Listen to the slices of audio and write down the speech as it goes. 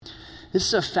This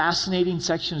is a fascinating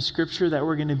section of Scripture that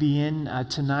we're going to be in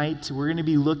tonight. We're going to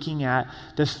be looking at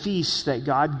the feasts that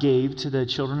God gave to the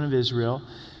children of Israel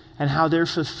and how they're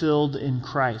fulfilled in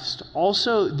Christ.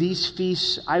 Also, these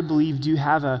feasts, I believe, do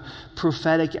have a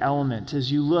prophetic element.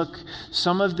 As you look,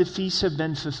 some of the feasts have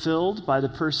been fulfilled by the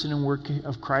person and work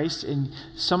of Christ, and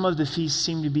some of the feasts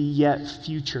seem to be yet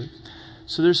future.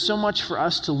 So there's so much for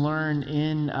us to learn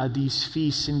in these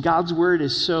feasts. And God's word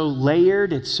is so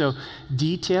layered, it's so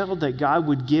detailed that God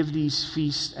would give these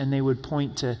feasts and they would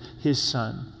point to his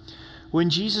son. When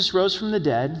Jesus rose from the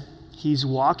dead, he's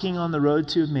walking on the road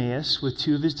to Emmaus with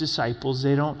two of his disciples.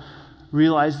 They don't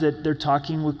realize that they're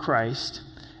talking with Christ.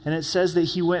 And it says that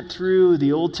he went through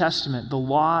the Old Testament, the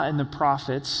law and the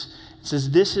prophets. It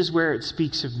says, this is where it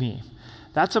speaks of me.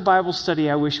 That's a Bible study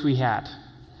I wish we had.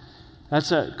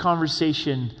 That's a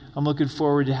conversation I'm looking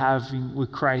forward to having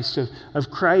with Christ, of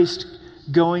Christ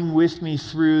going with me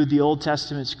through the Old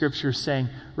Testament scripture saying,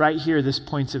 right here, this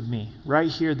points of me. Right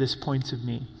here, this points of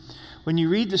me. When you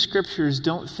read the scriptures,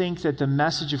 don't think that the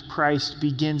message of Christ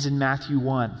begins in Matthew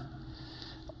 1.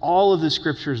 All of the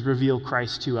scriptures reveal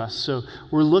Christ to us. So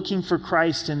we're looking for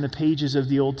Christ in the pages of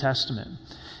the Old Testament.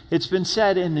 It's been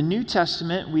said in the New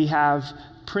Testament we have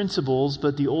principles,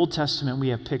 but the Old Testament we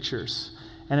have pictures.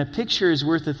 And a picture is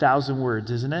worth 1,000 words,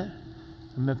 isn't it?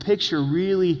 And a picture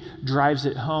really drives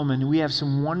it home, and we have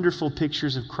some wonderful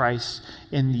pictures of Christ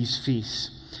in these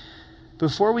feasts.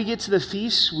 Before we get to the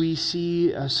feasts, we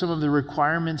see some of the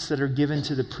requirements that are given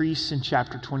to the priests in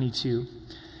chapter 22.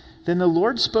 Then the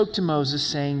Lord spoke to Moses,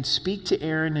 saying, speak to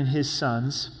Aaron and his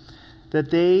sons,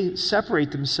 that they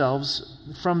separate themselves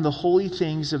from the holy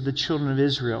things of the children of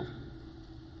Israel,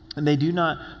 and they do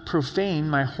not profane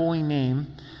my holy name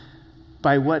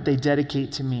by what they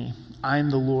dedicate to me. I am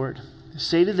the Lord.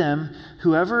 Say to them,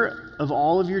 whoever of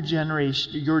all of your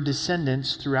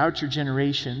descendants throughout your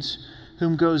generations,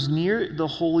 whom goes near the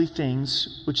holy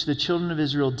things which the children of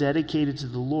Israel dedicated to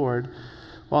the Lord,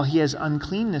 while he has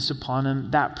uncleanness upon him,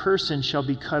 that person shall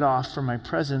be cut off from my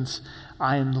presence.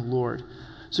 I am the Lord.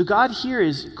 So God here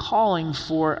is calling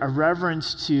for a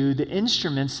reverence to the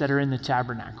instruments that are in the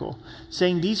tabernacle,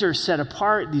 saying these are set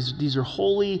apart, these are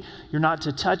holy, you're not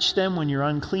to touch them when you're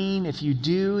unclean. If you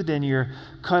do, then you're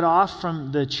cut off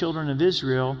from the children of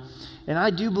Israel. And I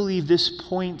do believe this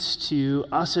points to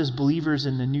us as believers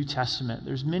in the New Testament.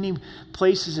 There's many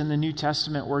places in the New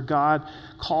Testament where God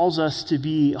calls us to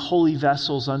be holy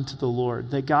vessels unto the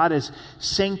Lord, that God has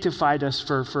sanctified us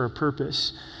for a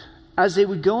purpose. As they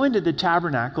would go into the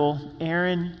tabernacle,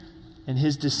 Aaron and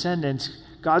his descendants,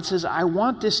 God says, I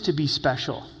want this to be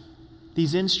special.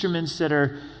 These instruments that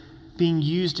are being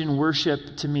used in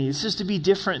worship to me, this is to be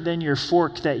different than your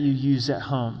fork that you use at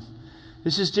home.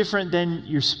 This is different than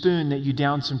your spoon that you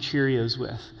down some Cheerios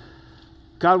with.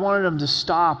 God wanted them to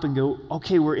stop and go,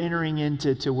 okay, we're entering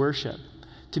into worship.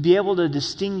 To be able to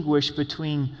distinguish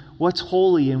between what's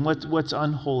holy and what's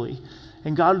unholy.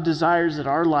 And God desires that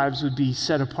our lives would be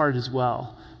set apart as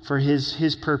well for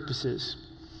his purposes.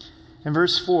 In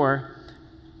verse 4,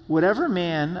 whatever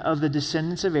man of the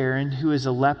descendants of Aaron who is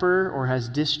a leper or has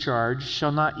discharge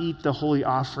shall not eat the holy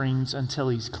offerings until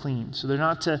he's clean. So they're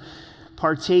not to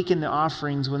partake in the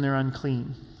offerings when they're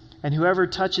unclean. And whoever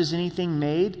touches anything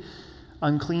made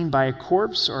unclean by a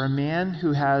corpse or a man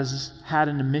who has had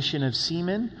an emission of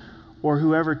semen, or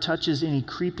whoever touches any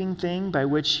creeping thing by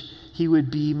which he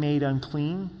would be made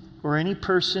unclean, or any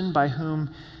person by whom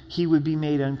he would be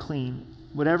made unclean,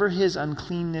 whatever his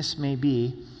uncleanness may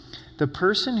be, the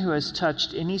person who has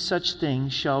touched any such thing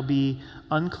shall be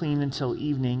unclean until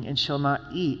evening, and shall not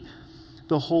eat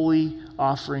the holy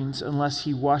offerings unless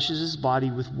he washes his body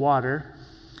with water.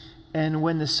 And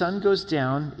when the sun goes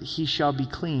down, he shall be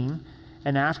clean,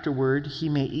 and afterward he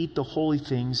may eat the holy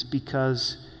things,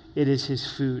 because it is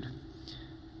his food.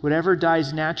 Whatever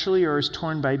dies naturally or is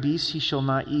torn by beasts, he shall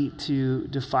not eat to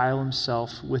defile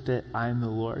himself with it. I am the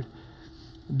Lord.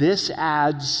 This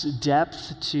adds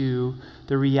depth to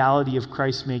the reality of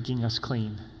Christ making us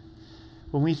clean.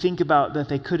 When we think about that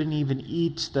they couldn't even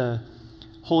eat the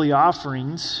holy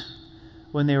offerings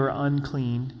when they were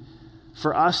unclean,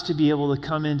 for us to be able to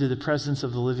come into the presence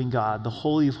of the living God, the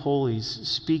Holy of Holies,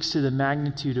 speaks to the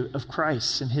magnitude of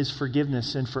Christ and his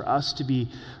forgiveness, and for us to be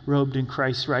robed in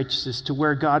Christ's righteousness, to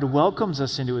where God welcomes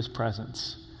us into his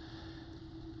presence.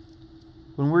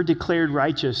 When we're declared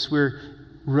righteous, we're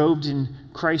robed in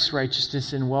Christ's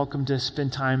righteousness and welcome to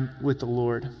spend time with the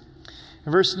Lord.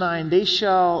 In verse 9, they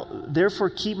shall therefore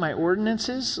keep my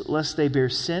ordinances, lest they bear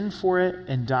sin for it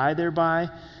and die thereby.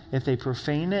 If they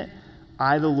profane it,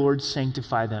 I, the Lord,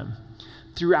 sanctify them.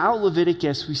 Throughout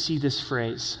Leviticus, we see this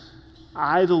phrase,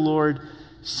 I, the Lord,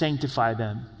 sanctify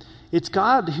them. It's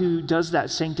God who does that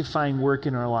sanctifying work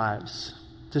in our lives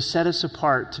to set us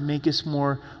apart, to make us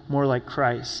more like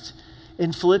Christ.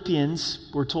 In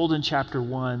Philippians, we're told in chapter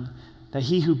 1 that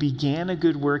he who began a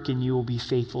good work in you will be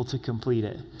faithful to complete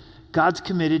it. God's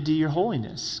committed to your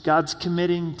holiness. God's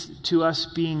committing to us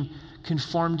being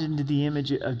conformed into the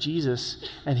image of Jesus,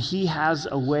 and he has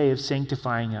a way of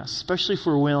sanctifying us, especially if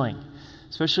we're willing,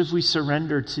 especially if we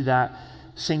surrender to that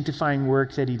sanctifying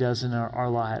work that he does in our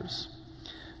lives.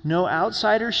 No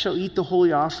outsider shall eat the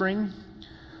holy offering.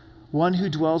 One who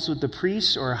dwells with the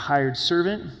priest or a hired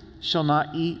servant shall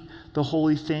not eat the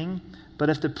holy thing, but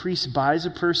if the priest buys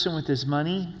a person with his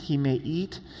money, he may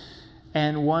eat,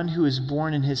 and one who is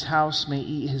born in his house may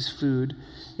eat his food.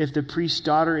 If the priest's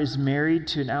daughter is married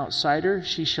to an outsider,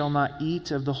 she shall not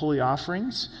eat of the holy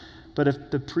offerings. But if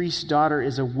the priest's daughter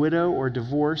is a widow or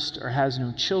divorced or has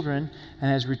no children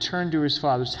and has returned to his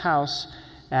father's house,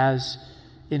 as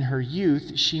in her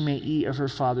youth, she may eat of her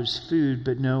father's food,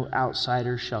 but no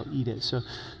outsider shall eat it. So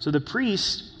the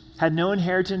priest had no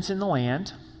inheritance in the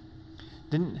land,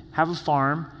 didn't have a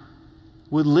farm,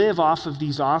 would live off of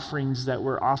these offerings that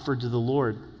were offered to the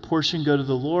Lord. Portion go to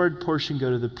the Lord, portion go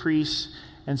to the priests.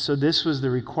 And so this was the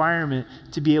requirement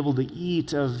to be able to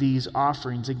eat of these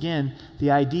offerings. Again, the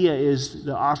idea is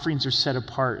the offerings are set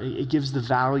apart. It gives the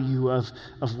value of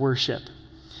worship.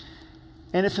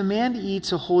 And if a man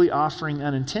eats a holy offering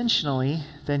unintentionally,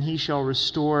 then he shall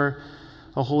restore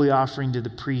a holy offering to the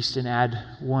priest and add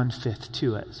 1/5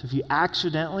 to it. So if you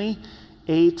accidentally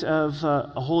ate of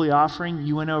a holy offering,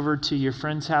 you went over to your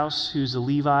friend's house who's a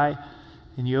Levi,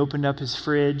 and you opened up his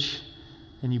fridge,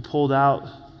 and you pulled out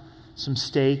some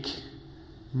steak,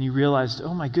 and you realized,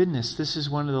 oh my goodness, this is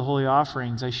one of the holy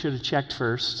offerings. I should have checked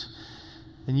first.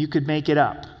 Then you could make it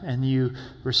up, and you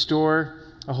restore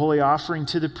a holy offering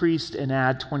to the priest and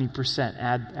add 20%,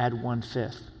 add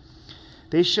 1/5.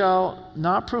 They shall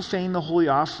not profane the holy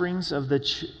offerings of the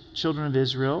children of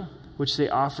Israel, which they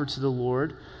offer to the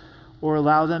Lord, or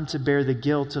allow them to bear the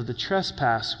guilt of the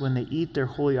trespass when they eat their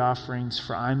holy offerings,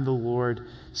 for I am the Lord,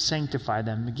 sanctify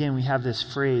them. Again, we have this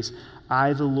phrase,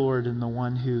 I, the Lord, am the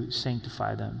one who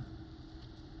sanctify them.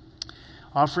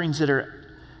 Offerings that are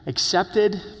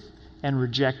accepted and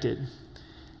rejected.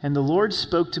 And the Lord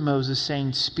spoke to Moses,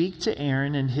 saying, speak to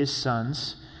Aaron and his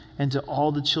sons and to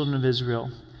all the children of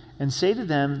Israel, and say to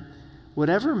them,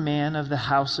 whatever man of the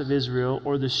house of Israel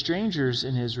or the strangers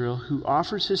in Israel who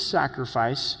offers his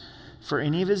sacrifice for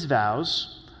any of his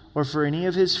vows or for any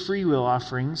of his freewill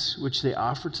offerings, which they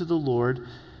offer to the Lord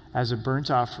as a burnt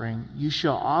offering, you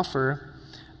shall offer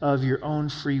of your own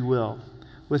free will,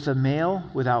 with a male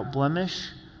without blemish,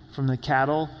 from the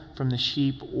cattle, from the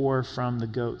sheep, or from the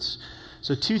goats.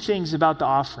 So 2 things about the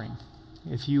offering.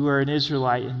 If you were an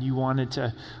Israelite and you wanted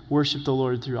to worship the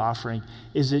Lord through offering,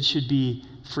 is it should be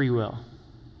free will.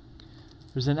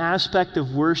 There's an aspect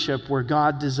of worship where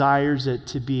God desires it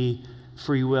to be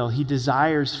free will. He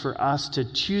desires for us to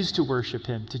choose to worship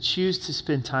him, to choose to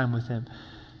spend time with him,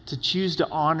 to choose to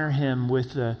honor him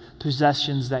with the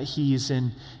possessions that he's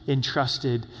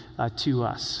entrusted to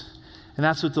us. And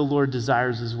that's what the Lord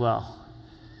desires as well.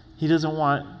 He doesn't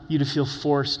want you to feel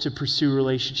forced to pursue a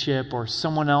relationship or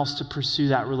someone else to pursue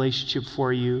that relationship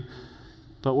for you.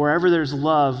 But wherever there's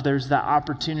love, there's that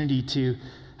opportunity to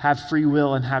have free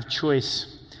will and have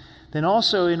choice. Then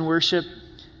also in worship,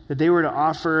 that they were to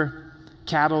offer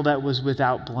cattle that was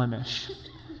without blemish.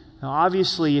 Now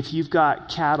obviously, if you've got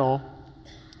cattle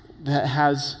that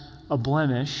has a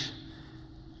blemish,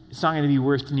 it's not going to be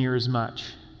worth near as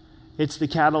much. It's the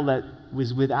cattle that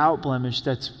was without blemish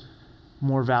that's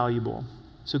more valuable.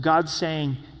 So God's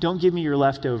saying, don't give me your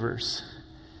leftovers.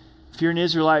 If you're an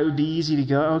Israelite, it would be easy to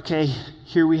go, okay,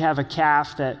 here we have a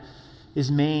calf that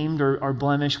is maimed or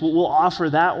blemished. We'll offer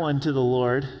that one to the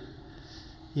Lord,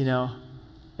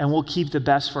 and we'll keep the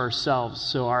best for ourselves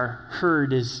so our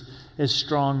herd is as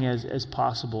strong as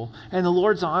possible. And the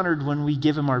Lord's honored when we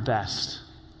give him our best.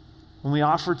 When we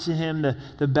offer to him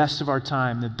the best of our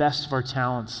time, the best of our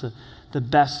talents, the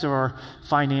best of our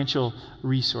financial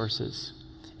resources.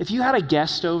 If you had a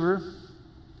guest over,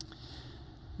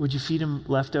 would you feed him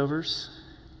leftovers?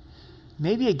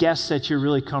 Maybe a guest that you're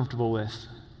really comfortable with.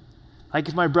 Like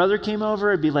if my brother came over,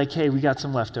 it'd be like, hey, we got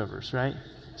some leftovers, right?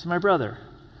 It's my brother.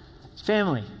 It's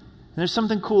family. And there's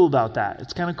something cool about that.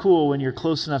 It's kind of cool when you're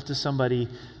close enough to somebody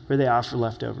where they offer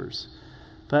leftovers.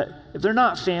 But if they're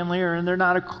not family or they're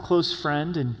not a close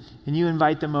friend and you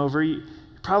invite them over, you're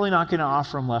probably not going to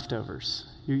offer them leftovers.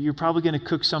 You're probably going to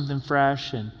cook something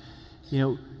fresh and,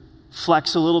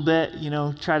 flex a little bit,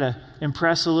 try to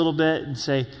impress a little bit and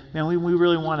say, man, we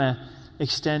really want to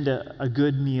extend a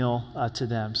good meal to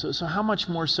them. So how much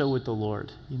more so with the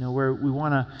Lord? Where we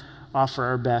want to offer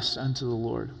our best unto the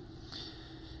Lord.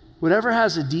 Whatever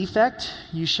has a defect,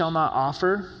 you shall not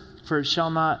offer, for it shall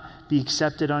not be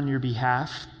accepted on your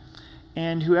behalf.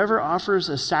 And whoever offers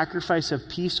a sacrifice of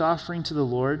peace offering to the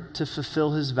Lord to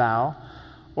fulfill his vow,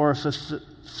 or a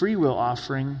free will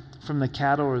offering from the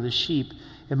cattle or the sheep,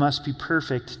 it must be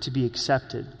perfect to be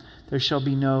accepted. There shall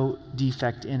be no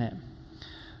defect in it.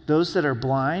 Those that are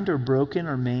blind or broken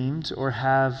or maimed or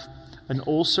have an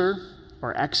ulcer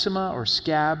or eczema or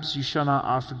scabs, you shall not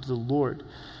offer to the Lord,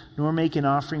 nor make an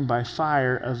offering by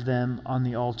fire of them on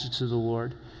the altar to the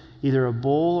Lord. Either a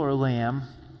bull or lamb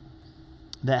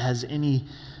that has any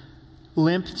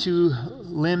limb too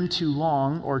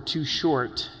long or too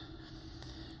short,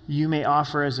 you may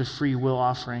offer as a free will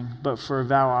offering, but for a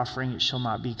vow offering it shall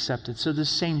not be accepted. So the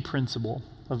same principle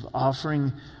of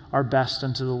offering our best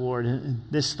unto the Lord. And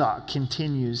this thought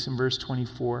continues in verse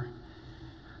 24.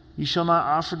 You shall not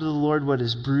offer to the Lord what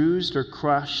is bruised or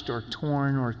crushed or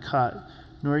torn or cut,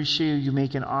 nor shall you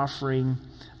make an offering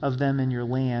of them in your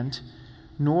land,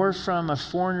 nor from a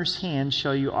foreigner's hand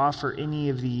shall you offer any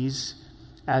of these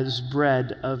as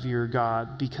bread of your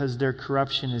God, because their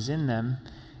corruption is in them,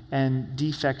 and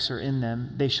defects are in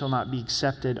them. They shall not be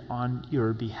accepted on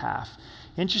your behalf.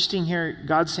 Interesting here,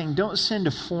 God's saying, don't send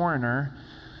a foreigner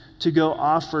to go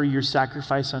offer your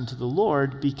sacrifice unto the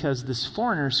Lord, because this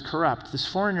foreigner is corrupt. This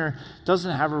foreigner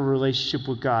doesn't have a relationship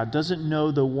with God, doesn't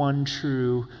know the one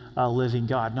true living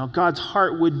God. Now, God's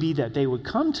heart would be that they would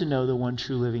come to know the one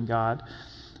true living God,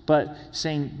 but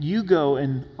saying, you go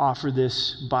and offer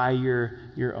this by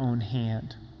your own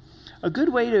hand. A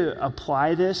good way to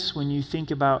apply this when you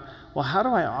think about, well, how do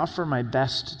I offer my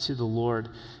best to the Lord,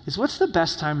 is what's the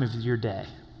best time of your day?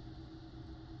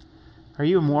 Are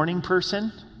you a morning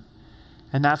person?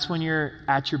 And that's when you're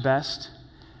at your best?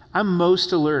 I'm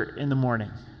most alert in the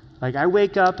morning. Like, I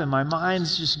wake up and my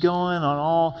mind's just going on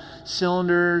all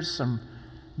cylinders. I'm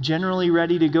generally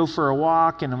ready to go for a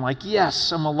walk, and I'm like,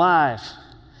 yes, I'm alive.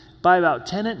 By about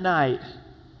 10 at night,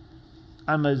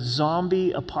 I'm a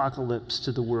zombie apocalypse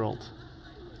to the world.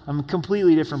 I'm a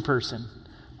completely different person.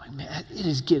 I'm like, man, it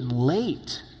is getting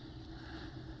late.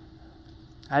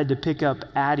 I had to pick up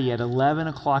Addie at 11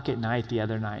 o'clock at night the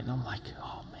other night, and I'm like,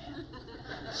 oh man,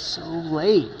 so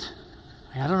late.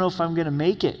 I don't know if I'm going to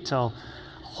make it till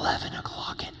 11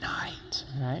 o'clock at night,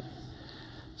 right?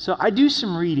 So I do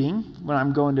some reading when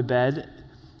I'm going to bed,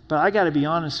 but I got to be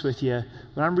honest with you.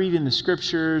 When I'm reading the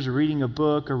scriptures or reading a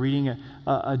book or reading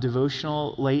a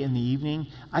devotional late in the evening,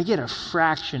 I get a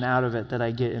fraction out of it that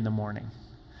I get in the morning.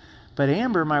 But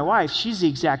Amber, my wife, she's the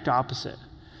exact opposite.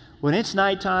 When it's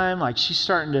nighttime, like, she's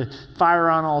starting to fire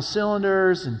on all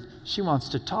cylinders and she wants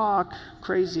to talk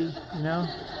crazy,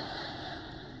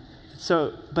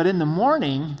 So, but in the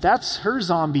morning, that's her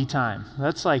zombie time.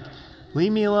 That's like,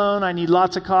 leave me alone, I need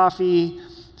lots of coffee.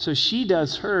 So she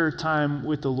does her time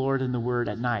with the Lord and the Word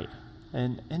at night.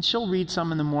 And she'll read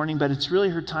some in the morning, but it's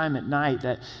really her time at night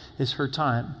that is her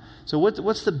time. So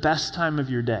what's the best time of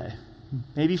your day?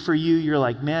 Maybe for you, you're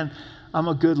like, man, I'm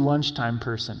a good lunchtime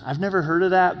person. I've never heard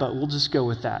of that, but we'll just go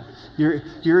with that.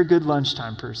 You're a good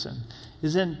lunchtime person.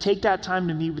 Is then take that time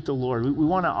to meet with the Lord. We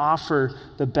want to offer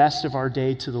the best of our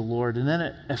day to the Lord, and then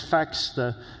it affects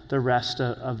the rest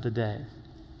of the day.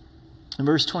 In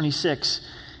verse 26,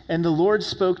 and the Lord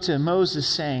spoke to Moses,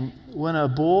 saying, when a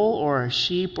bull or a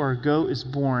sheep or a goat is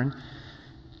born,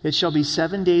 it shall be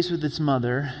 7 days with its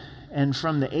mother, and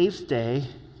from the 8th day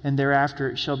and thereafter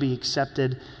it shall be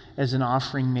accepted as an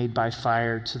offering made by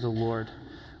fire to the Lord.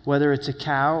 Whether it's a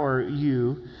cow or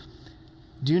ewe,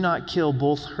 do not kill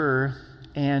both her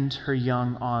and her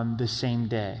young on the same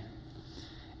day.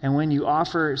 And when you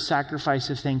offer sacrifice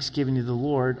of thanksgiving to the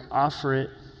Lord, offer it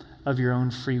of your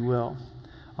own free will.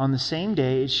 On the same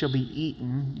day it shall be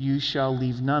eaten, you shall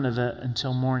leave none of it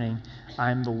until morning.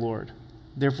 I am the Lord.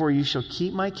 Therefore you shall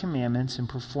keep my commandments and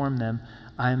perform them.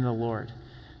 I am the Lord.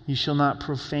 You shall not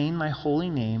profane my holy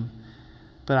name,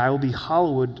 but I will be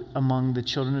hallowed among the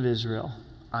children of Israel.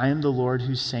 I am the Lord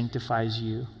who sanctifies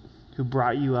you, who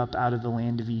brought you up out of the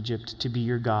land of Egypt to be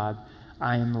your God.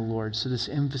 I am the Lord. So this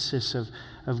emphasis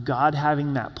of God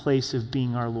having that place of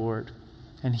being our Lord,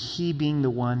 and he being the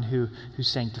one who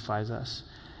sanctifies us.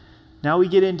 Now we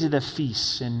get into the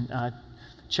feasts in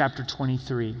chapter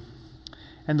 23.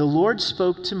 And the Lord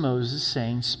spoke to Moses,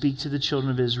 saying, speak to the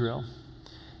children of Israel,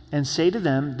 and say to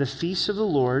them, the feasts of the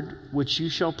Lord, which you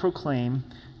shall proclaim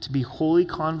to be holy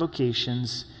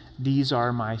convocations, these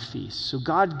are my feasts. So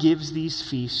God gives these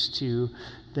feasts to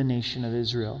the nation of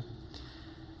Israel.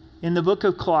 In the book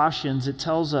of Colossians, it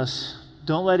tells us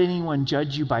Don't let anyone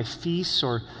judge you by feasts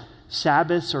or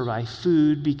Sabbaths or by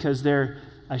food, because they're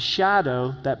a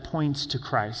shadow that points to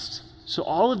Christ. So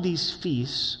all of these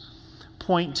feasts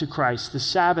point to Christ. The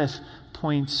Sabbath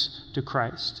points to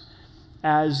Christ.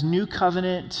 As New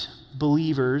Covenant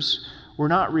believers, we're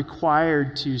not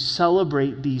required to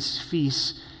celebrate these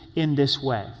feasts in this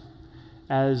way,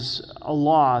 as a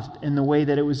law in the way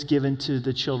that it was given to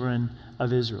the children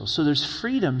of Israel. So there's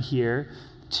freedom here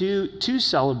to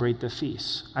celebrate the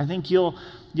feasts. I think you'll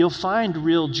find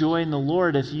real joy in the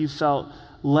Lord if you felt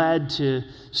led to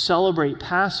celebrate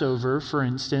Passover, for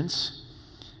instance,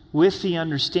 with the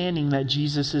understanding that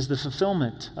Jesus is the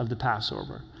fulfillment of the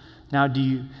Passover. Now, do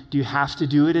you have to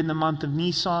do it in the month of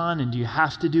Nisan, and do you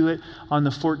have to do it on the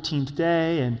 14th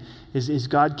day? And is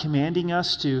God commanding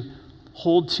us to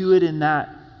hold to it in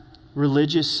that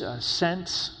religious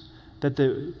sense that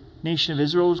the nation of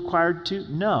Israel was required to?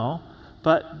 No,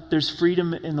 but there's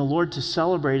freedom in the Lord to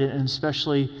celebrate it, and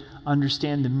especially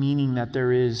understand the meaning that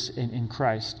there is in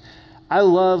Christ. I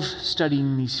love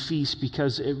studying these feasts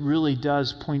because it really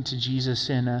does point to Jesus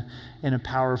in a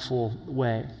powerful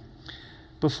way.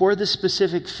 Before the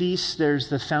specific feasts, there's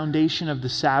the foundation of the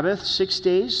Sabbath. 6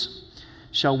 days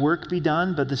shall work be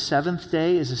done, but the seventh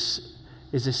day is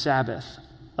a Sabbath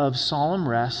of solemn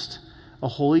rest, a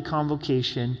holy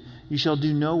convocation. You shall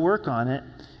do no work on it.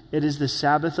 It is the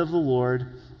Sabbath of the Lord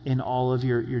in all of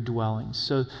your dwellings.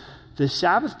 So the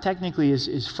Sabbath technically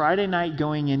is Friday night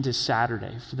going into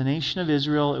Saturday. For the nation of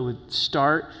Israel, it would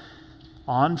start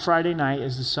on Friday night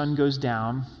as the sun goes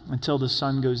down until the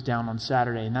sun goes down on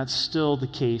Saturday. And that's still the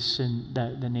case in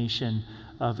the nation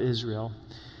of Israel.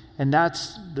 And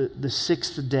that's the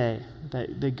sixth day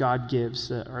that God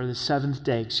gives, or the seventh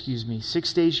day,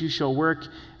 6 days you shall work,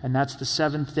 and that's the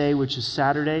seventh day, which is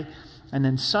Saturday. And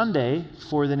then Sunday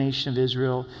for the nation of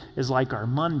Israel is like our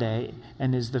Monday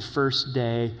and is the first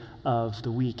day of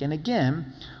the week. And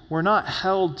again, we're not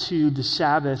held to the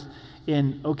Sabbath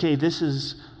in, okay, this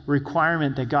is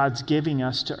requirement that God's giving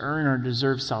us to earn or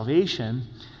deserve salvation,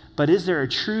 but is there a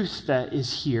truth that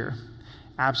is here?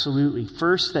 Absolutely.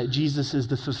 First, that Jesus is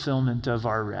the fulfillment of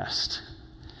our rest.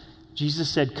 Jesus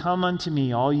said, "Come unto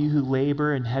me, all you who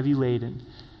labor and heavy laden.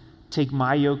 Take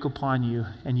my yoke upon you,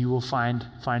 and you will find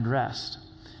rest."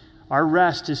 Our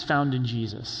rest is found in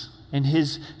Jesus and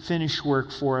his finished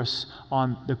work for us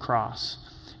on the cross.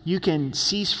 You can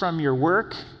cease from your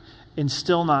work and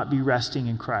still not be resting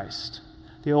in Christ.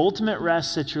 The ultimate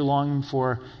rest that you're longing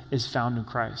for is found in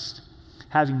Christ.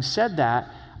 Having said that,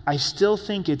 I still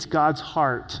think it's God's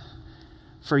heart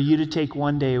for you to take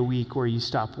 1 day a week where you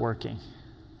stop working.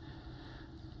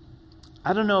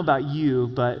 I don't know about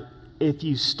you, but if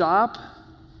you stop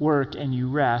work and you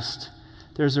rest,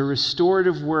 there's a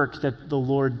restorative work that the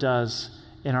Lord does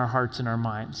in our hearts and our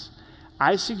minds.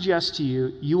 I suggest to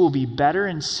you, you will be better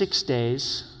in 6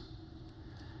 days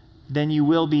than you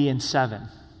will be in 7.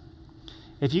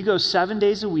 If you go 7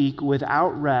 days a week without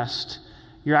rest,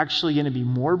 you're actually going to be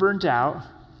more burnt out,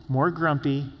 more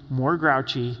grumpy, more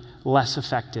grouchy, less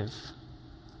effective,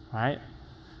 right?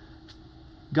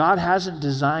 God hasn't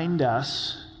designed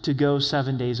us to go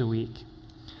 7 days a week.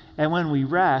 And when we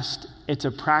rest, it's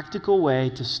a practical way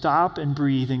to stop and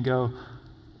breathe and go,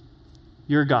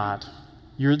 "You're God.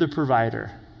 You're the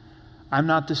provider. I'm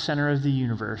not the center of the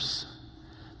universe.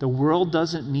 The world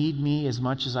doesn't need me as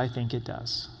much as I think it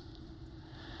does.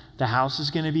 The house is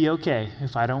going to be okay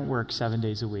if I don't work 7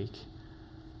 days a week.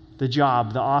 The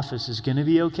job, the office is going to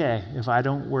be okay if I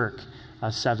don't work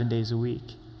 7 days a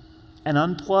week." And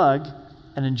unplug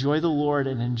and enjoy the Lord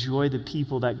and enjoy the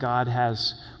people that God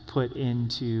has put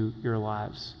into your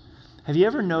lives. Have you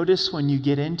ever noticed when you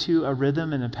get into a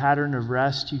rhythm and a pattern of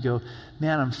rest, you go,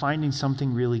 "Man, I'm finding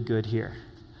something really good here."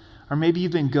 Or maybe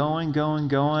you've been going,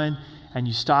 and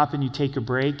you stop and you take a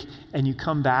break and you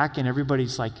come back and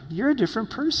everybody's like, "You're a different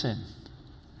person."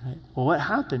 Right? Well, what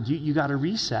happened? You got a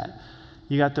reset.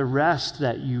 You got the rest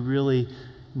that you really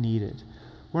needed.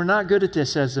 We're not good at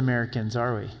this as Americans,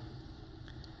 are we?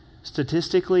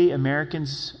 Statistically,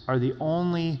 Americans are the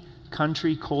only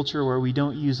culture where we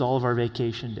don't use all of our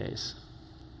vacation days.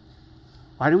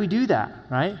 Why do we do that,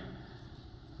 right?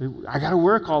 I got to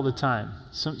work all the time.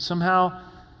 Somehow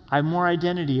I have more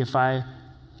identity if I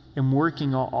am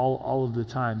working all of the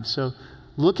time. So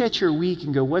look at your week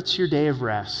and go, what's your day of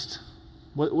rest?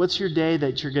 What's your day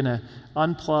that you're going to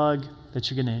unplug, that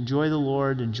you're going to enjoy the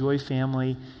Lord, enjoy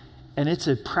family? And it's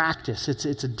a practice.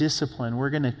 It's a discipline. We're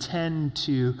going to tend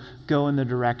to go in the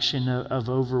direction of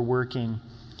overworking.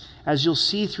 As you'll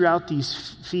see throughout these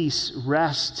feasts,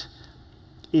 rest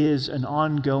is an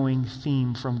ongoing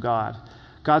theme from God.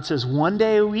 God says, one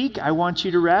day a week, I want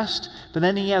you to rest. But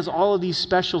then he has all of these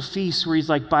special feasts where he's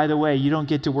like, by the way, you don't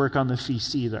get to work on the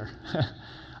feast either.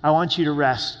 I want you to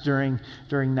rest during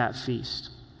that feast.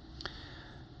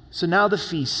 So now the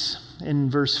feasts in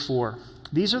verse 4.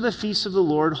 These are the feasts of the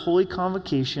Lord, holy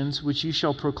convocations, which you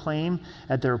shall proclaim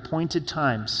at their appointed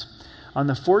times. On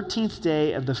the 14th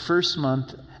day of the first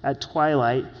month at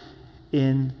twilight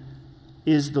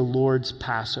is the Lord's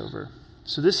Passover.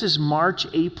 So this is March,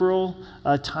 April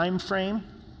time frame.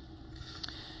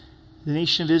 The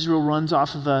nation of Israel runs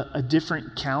off of a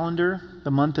different calendar,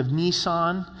 the month of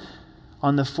Nisan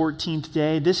on the 14th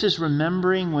day. This is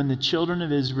remembering when the children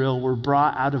of Israel were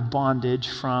brought out of bondage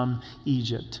from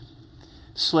Egypt.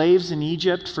 Slaves in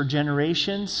Egypt for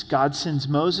generations. God sends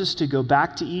Moses to go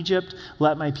back to Egypt.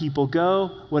 Let my people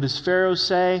go. What does Pharaoh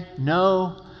say?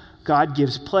 No. God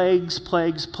gives plagues.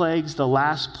 The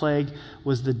last plague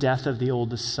was the death of the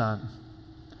oldest son.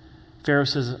 Pharaoh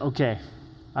says, okay,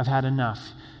 I've had enough.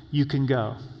 You can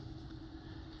go.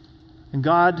 And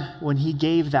God, when he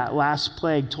gave that last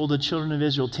plague, told the children of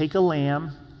Israel, take a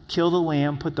lamb, kill the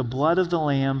lamb, put the blood of the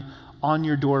lamb on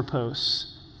your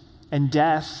doorposts, and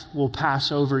death will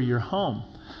pass over your home.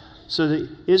 So the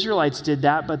Israelites did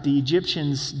that, but the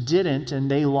Egyptians didn't,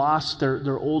 and they lost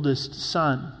their oldest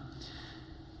son.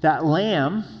 That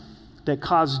lamb that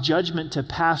caused judgment to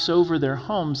pass over their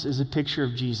homes is a picture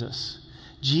of Jesus.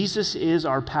 Jesus is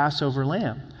our Passover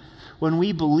lamb. When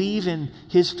we believe in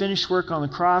his finished work on the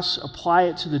cross, apply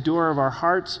it to the door of our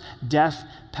hearts, death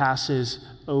passes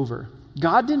over.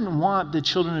 God didn't want the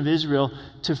children of Israel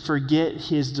to forget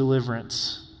his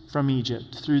deliverance from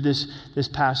Egypt through this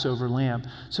Passover lamb.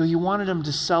 So he wanted them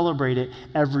to celebrate it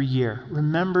every year.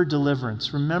 Remember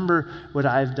deliverance. Remember what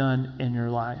I've done in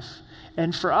your life.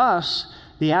 And for us,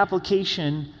 the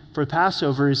application for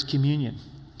Passover is communion.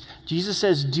 Jesus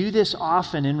says, do this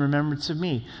often in remembrance of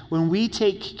me. When we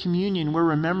take communion, we're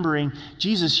remembering,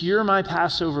 Jesus, you're my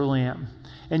Passover lamb.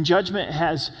 And judgment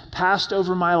has passed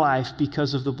over my life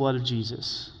because of the blood of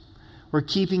Jesus. We're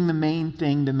keeping the main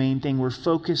thing. We're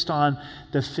focused on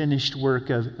the finished work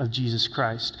of Jesus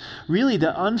Christ. Really,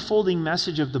 the unfolding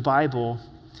message of the Bible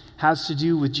has to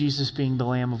do with Jesus being the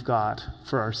Lamb of God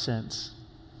for our sins.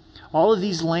 All of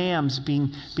these lambs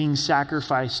being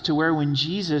sacrificed to where when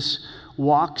Jesus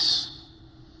walks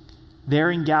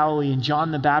there in Galilee and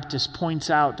John the Baptist points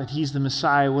out that he's the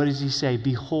Messiah, what does he say?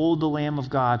 Behold the Lamb of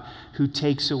God who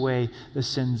takes away the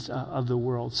sins of the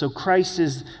world. So Christ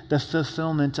is the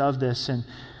fulfillment of this. And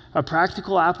a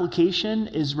practical application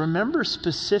is remember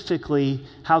specifically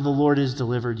how the Lord has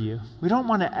delivered you. We don't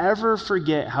want to ever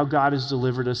forget how God has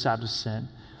delivered us out of sin.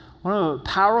 One of the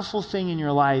powerful thing in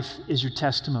your life is your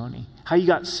testimony, how you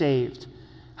got saved,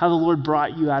 how the Lord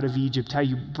brought you out of Egypt, how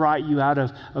you brought you out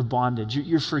of bondage.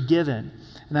 You're forgiven.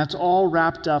 And that's all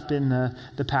wrapped up in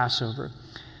the Passover.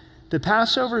 The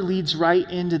Passover leads right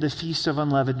into the Feast of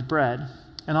Unleavened Bread.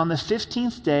 And on the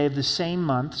 15th day of the same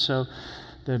month, so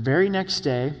the very next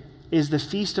day, is the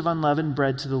Feast of Unleavened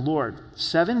Bread to the Lord.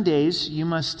 7 days you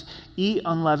must eat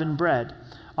unleavened bread.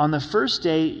 On the first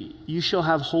day you shall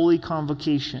have holy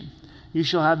convocation. You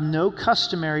shall have no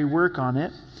customary work on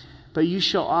it, but you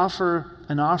shall offer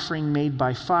an offering made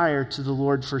by fire to the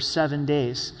Lord for 7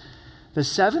 days. The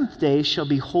seventh day shall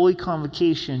be holy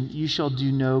convocation. You shall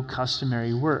do no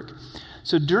customary work.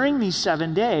 So during these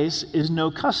 7 days is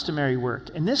no customary work.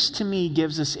 And this to me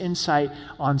gives us insight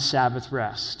on Sabbath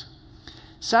rest.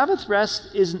 Sabbath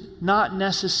rest is not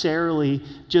necessarily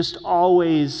just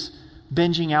always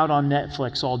binging out on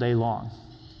Netflix all day long.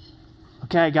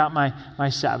 Okay, I got my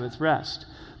Sabbath rest.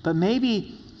 But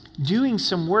maybe doing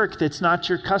some work that's not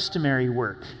your customary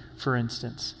work, for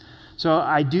instance. So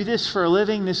I do this for a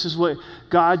living. This is what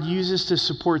God uses to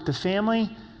support the family.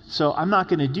 So I'm not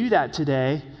going to do that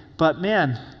today. But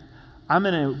man, I'm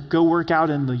going to go work out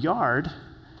in the yard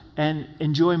and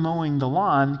enjoy mowing the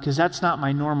lawn because that's not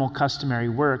my normal customary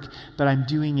work, but I'm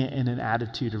doing it in an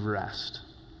attitude of rest.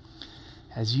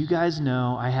 As you guys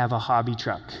know, I have a hobby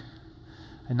truck,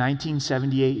 a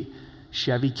 1978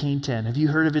 Chevy Cane 10. Have you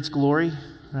heard of its glory?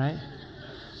 Right?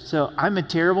 So I'm a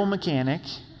terrible mechanic.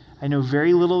 I know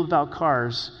very little about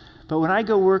cars, but when I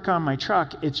go work on my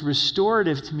truck, it's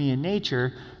restorative to me in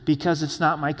nature because it's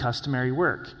not my customary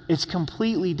work. It's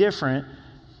completely different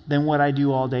than what I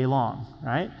do all day long,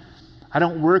 right? I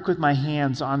don't work with my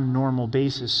hands on a normal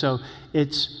basis, so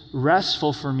it's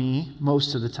restful for me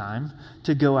most of the time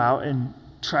to go out and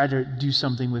try to do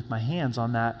something with my hands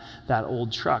on that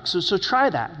old truck. So try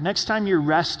that. Next time you're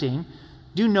resting,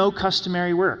 do no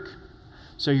customary work.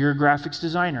 So you're a graphics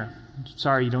designer.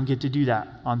 Sorry, you don't get to do that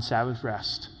on Sabbath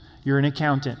rest. You're an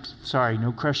accountant. Sorry,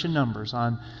 no crushing numbers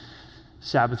on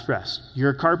Sabbath rest.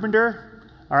 You're a carpenter?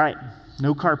 All right,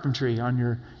 no carpentry on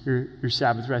your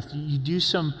Sabbath rest. You do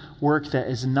some work that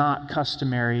is not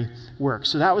customary work.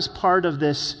 So that was part of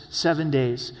this 7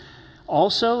 days.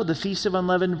 Also, the Feast of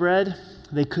Unleavened Bread,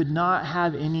 they could not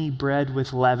have any bread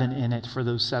with leaven in it for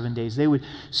those 7 days. They would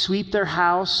sweep their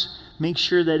house, make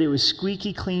sure that it was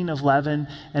squeaky clean of leaven,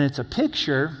 and it's a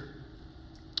picture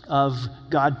of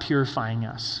God purifying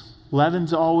us.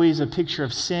 Leaven's always a picture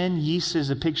of sin. Yeast is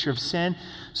a picture of sin.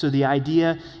 So the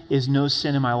idea is no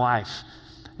sin in my life.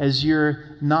 As you're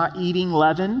not eating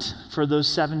leavened for those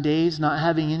 7 days, not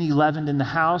having any leavened in the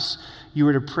house, you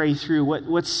were to pray through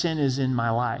what sin is in my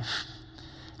life.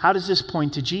 How does this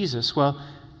point to Jesus? Well,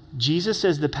 Jesus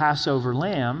as the Passover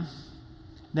lamb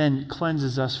then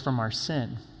cleanses us from our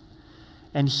sin.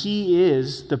 And he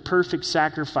is the perfect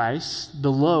sacrifice,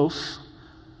 the loaf,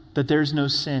 that there's no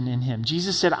sin in him.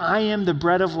 Jesus said, I am the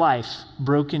bread of life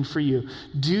broken for you.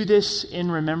 Do this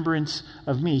in remembrance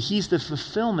of me. He's the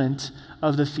fulfillment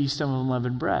of the Feast of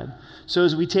Unleavened Bread. So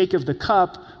as we take of the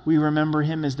cup, we remember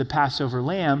him as the Passover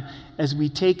lamb. As we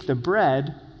take the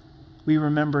bread, we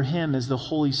remember him as the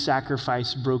holy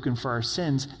sacrifice broken for our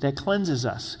sins that cleanses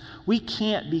us. We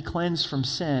can't be cleansed from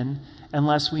sin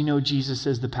unless we know Jesus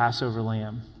as the Passover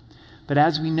lamb. But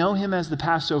as we know him as the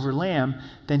Passover lamb,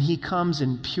 then he comes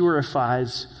and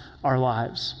purifies our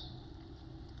lives.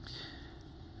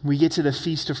 We get to the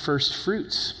Feast of First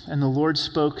Fruits, and the Lord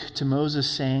spoke to Moses,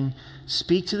 saying,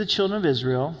 Speak to the children of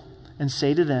Israel and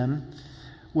say to them,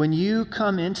 when you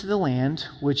come into the land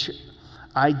which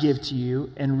I give to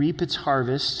you and reap its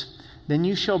harvest, then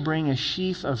you shall bring a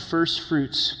sheaf of first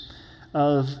fruits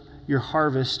of your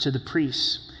harvest to the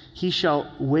priests. He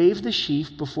shall wave the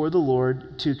sheaf before the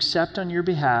Lord to accept on your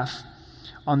behalf.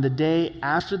 On the day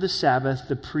after the Sabbath,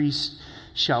 the priest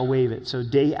shall wave it. So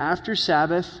day after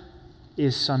Sabbath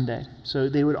is Sunday. So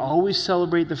they would always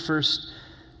celebrate the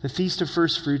Feast of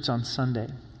First Fruits on Sunday.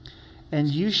 And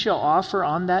you shall offer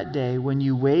on that day, when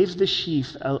you wave the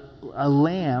sheaf, a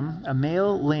lamb, a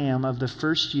male lamb of the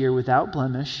first year without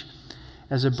blemish,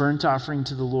 as a burnt offering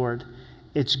to the Lord.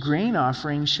 Its grain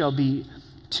offering shall be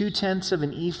 2/10 of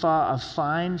an ephah of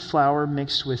fine flour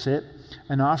mixed with it,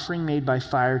 an offering made by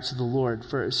fire to the Lord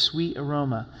for a sweet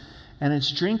aroma. And its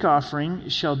drink offering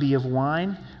shall be of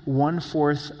wine,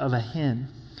 1/4 of a hin.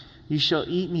 You shall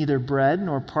eat neither bread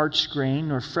nor parched grain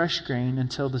nor fresh grain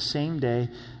until the same day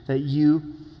that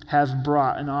you have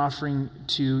brought an offering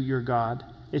to your God.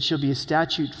 It shall be a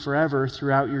statute forever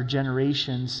throughout your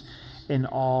generations in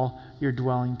all your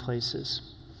dwelling places.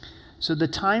 So the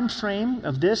time frame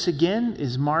of this, again,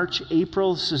 is March,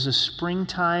 April. This is a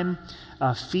springtime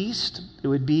feast. It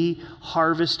would be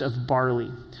harvest of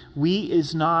barley. Wheat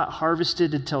is not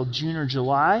harvested until June or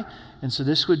July, and so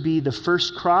this would be the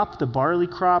first crop, the barley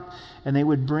crop, and they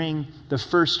would bring the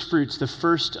first fruits, the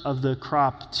first of the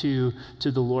crop to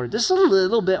the Lord. This is a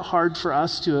little bit hard for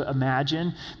us to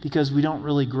imagine because we don't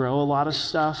really grow a lot of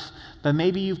stuff, but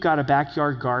maybe you've got a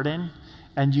backyard garden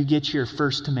and you get your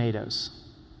first tomatoes.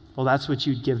 Well, that's what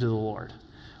you'd give to the Lord.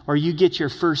 Or you get your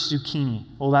first zucchini.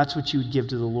 Well, that's what you would give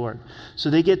to the Lord. So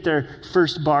they get their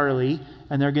first barley,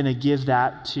 and they're going to give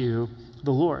that to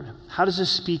the Lord. How does this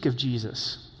speak of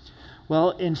Jesus?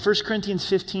 Well, in 1 Corinthians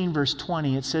 15, verse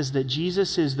 20, it says that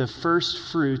Jesus is the first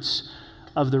fruits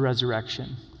of the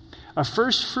resurrection. A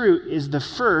first fruit is the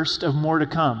first of more to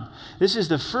come. This is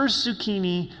the first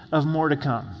zucchini of more to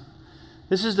come.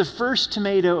 This is the first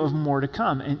tomato of more to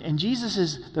come. And Jesus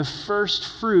is the first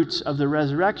fruits of the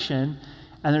resurrection,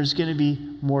 and there's going to be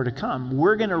more to come.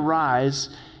 We're going to rise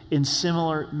in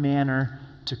similar manner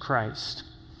to Christ.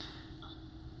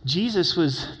 Jesus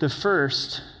was the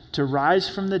first to rise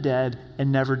from the dead and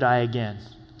never die again.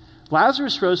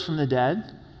 Lazarus rose from the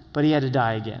dead, but he had to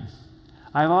die again.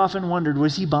 I've often wondered,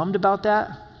 was he bummed about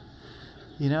that?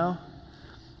 You know?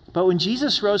 But when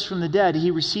Jesus rose from the dead,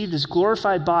 he received his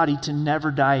glorified body to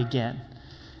never die again.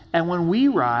 And when we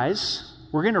rise,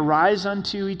 we're going to rise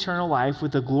unto eternal life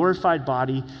with a glorified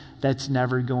body that's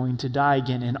never going to die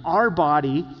again. And our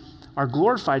body, our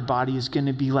glorified body, is going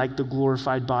to be like the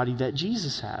glorified body that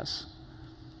Jesus has.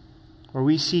 Or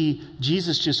we see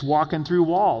Jesus just walking through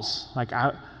walls. Like,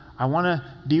 I want to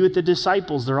be with the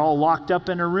disciples. They're all locked up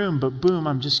in a room, but boom,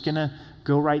 I'm just going to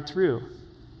go right through.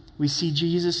 We see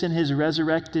Jesus in his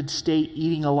resurrected state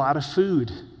eating a lot of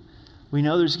food. We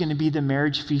know there's going to be the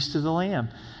marriage feast of the Lamb.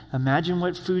 Imagine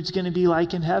what food's going to be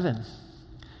like in heaven.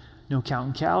 No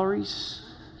counting calories,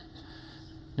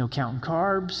 no counting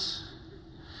carbs,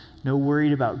 no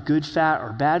worried about good fat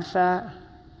or bad fat.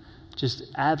 Just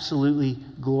absolutely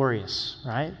glorious,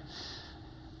 right?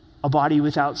 A body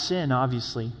without sin,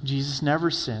 obviously. Jesus never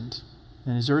sinned.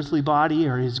 in his earthly body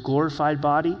or his glorified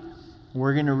body.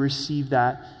 We're going to receive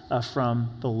that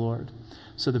from the Lord.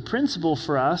 So the principle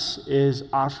for us is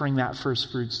offering that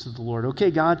first fruits to the Lord.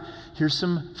 Okay, God, here's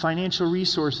some financial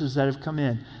resources that have come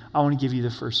in. I want to give you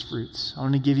the first fruits. I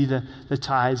want to give you the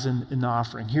tithes and the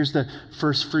offering. Here's the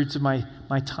first fruits of my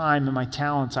time and my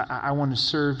talents. I want to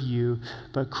serve you.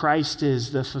 But Christ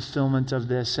is the fulfillment of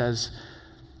this as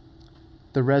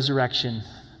the resurrection.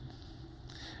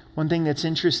 One thing that's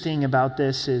interesting about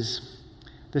this is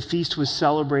the feast was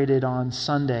celebrated on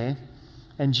Sunday,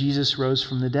 and Jesus rose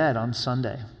from the dead on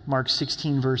Sunday. Mark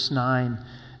 16, verse 9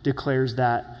 declares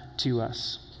that to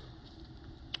us.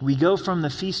 We go from the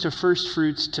Feast of First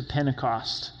Fruits to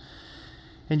Pentecost.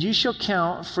 And you shall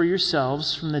count for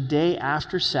yourselves from the day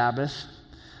after Sabbath,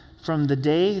 from the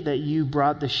day that you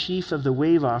brought the sheaf of the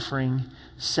wave offering,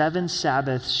 7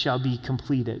 Sabbaths shall be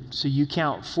completed. So you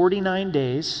count 49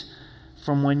 days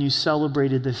from when you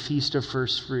celebrated the Feast of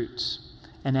First Fruits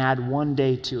and add 1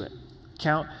 day to it.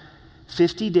 Count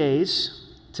 50 days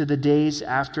to the days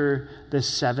after the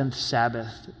 7th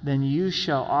Sabbath. Then you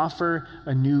shall offer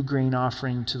a new grain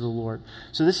offering to the Lord.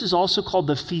 So this is also called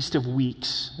the Feast of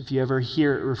Weeks, if you ever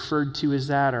hear it referred to as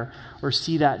that or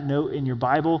see that note in your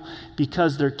Bible,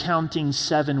 because they're counting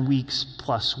 7 weeks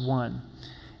plus 1.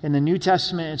 In the New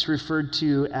Testament, it's referred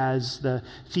to as the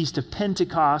Feast of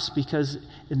Pentecost, because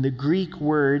in the Greek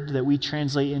word that we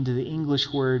translate into the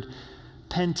English word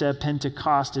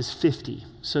Pentecost is 50.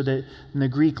 So that in the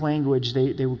Greek language,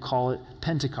 they would call it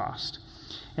Pentecost.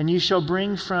 And you shall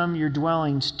bring from your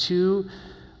dwellings 2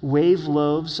 wave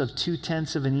loaves of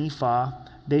 2/10 of an ephah.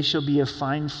 They shall be of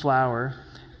fine flour.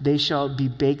 They shall be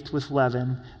baked with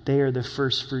leaven. They are the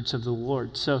first fruits of the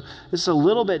Lord. So this is a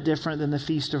little bit different than the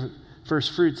Feast of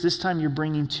First Fruits. This time you're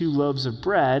bringing 2 loaves of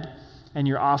bread and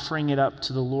you're offering it up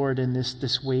to the Lord in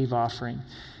this wave offering.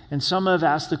 And some have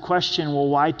asked the question, well,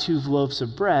 why 2 loaves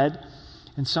of bread?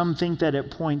 And some think that it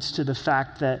points to the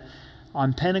fact that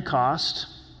on Pentecost,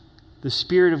 the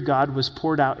Spirit of God was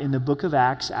poured out in the book of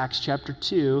Acts, Acts chapter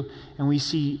 2, and we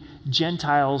see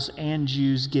Gentiles and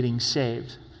Jews getting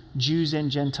saved. Jews and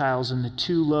Gentiles, and the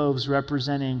 2 loaves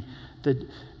representing the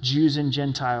Jews and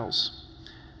Gentiles.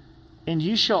 And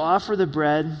you shall offer the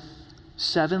bread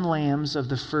 7 lambs of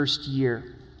the first year.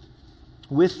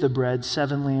 With the bread,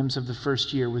 7 lambs of the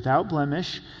first year, without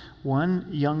blemish, 1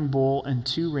 young bull and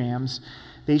 2 rams.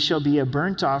 They shall be a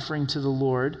burnt offering to the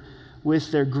Lord,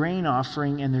 with their grain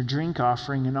offering and their drink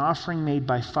offering, an offering made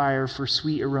by fire for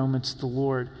sweet aroma to the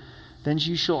Lord. Then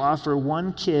you shall offer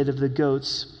 1 kid of the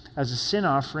goats as a sin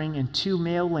offering, and 2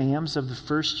 male lambs of the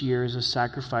first year as a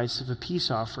sacrifice of a peace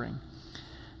offering.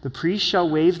 The priest shall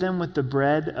wave them with the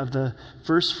bread of the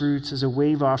first fruits as a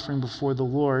wave offering before the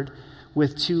Lord,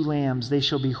 with 2 lambs. They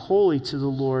shall be holy to the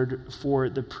Lord for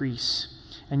the priests.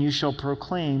 And you shall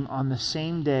proclaim on the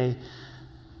same day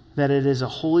that it is a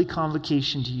holy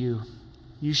convocation to you.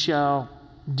 You shall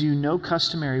do no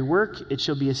customary work. It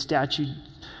shall be a statute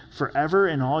forever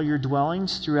in all your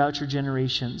dwellings throughout your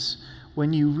generations.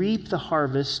 When you reap the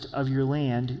harvest of your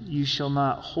land, you shall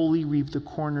not wholly reap the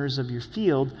corners of your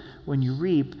field when you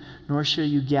reap, nor shall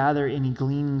you gather any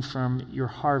gleaning from your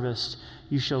harvest.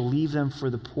 You shall leave them for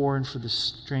the poor and for the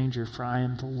stranger, for I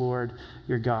am the Lord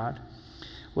your God.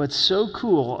 What's so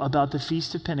cool about the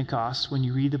Feast of Pentecost when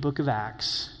you read the book of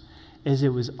Acts is it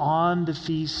was on the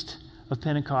Feast of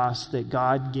Pentecost that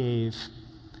God gave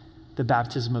the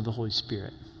baptism of the Holy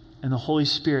Spirit. And the Holy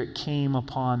Spirit came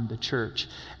upon the church.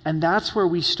 And that's where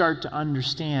we start to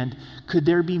understand, could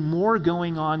there be more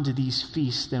going on to these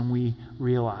feasts than we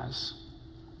realize?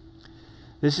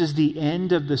 This is the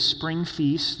end of the spring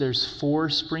feast. There's 4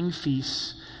 spring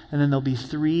feasts, and then there'll be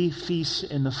 3 feasts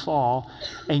in the fall.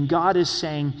 And God is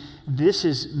saying, this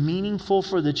is meaningful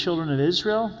for the children of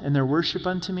Israel and their worship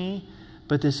unto me,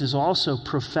 but this is also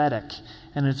prophetic,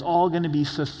 and it's all going to be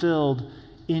fulfilled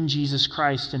in Jesus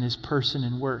Christ and his person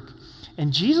and work.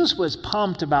 And Jesus was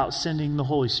pumped about sending the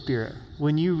Holy Spirit.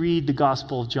 When you read the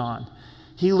Gospel of John,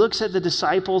 he looks at the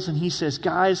disciples and he says,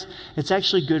 guys, it's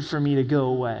actually good for me to go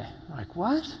away. I'm like,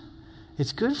 what?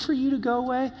 It's good for you to go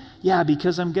away? Yeah,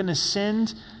 because I'm going to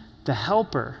send the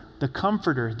helper, the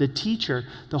comforter, the teacher,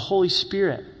 the Holy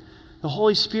Spirit. The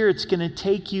Holy Spirit's going to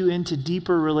take you into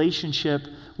deeper relationship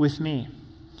with me.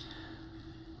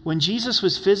 When Jesus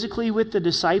was physically with the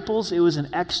disciples, it was an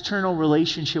external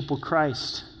relationship with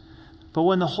Christ. But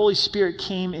when the Holy Spirit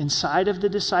came inside of the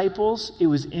disciples, it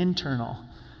was internal.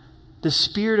 The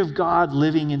Spirit of God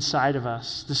living inside of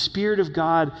us. The Spirit of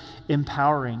God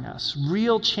empowering us.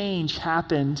 Real change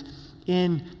happened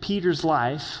in Peter's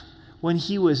life when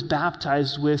he was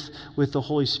baptized with the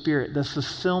Holy Spirit, the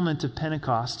fulfillment of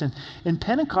Pentecost. And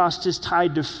Pentecost is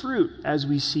tied to fruit, as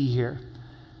we see here.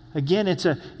 Again, it's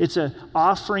a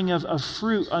offering of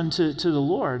fruit unto the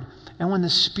Lord. And when the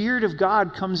Spirit of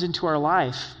God comes into our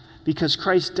life, because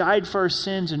Christ died for our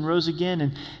sins and rose again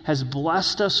and has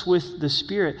blessed us with the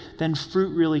Spirit, then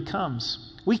fruit really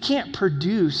comes. We can't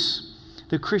produce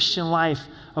the Christian life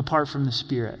apart from the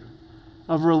Spirit,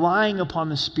 of relying upon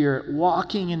the Spirit,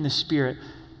 walking in the Spirit,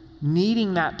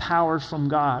 needing that power from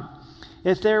God.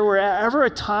 If there were ever a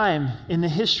time in the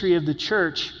history of the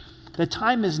church, the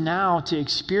time is now to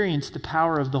experience the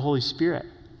power of the Holy Spirit.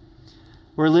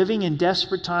 We're living in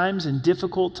desperate times and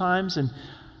difficult times, and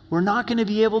we're not going to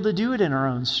be able to do it in our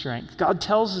own strength. God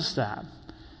tells us that.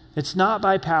 It's not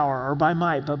by power or by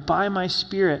might, but by my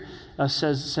Spirit,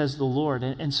 says the Lord.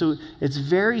 And so it's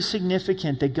very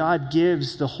significant that God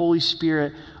gives the Holy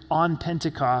Spirit on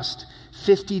Pentecost,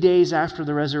 50 days after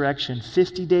the resurrection,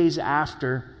 50 days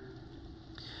after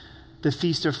the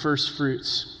Feast of First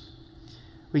Fruits.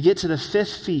 We get to the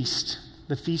fifth feast,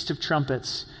 the Feast of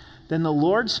Trumpets. Then the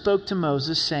Lord spoke to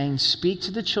Moses, saying, "Speak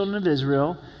to the children of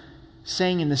Israel,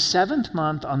 saying, in the 7th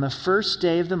month, on the first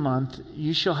day of the month,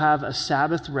 you shall have a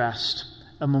Sabbath rest,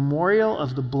 a memorial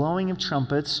of the blowing of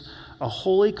trumpets, a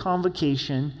holy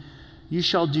convocation. You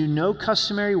shall do no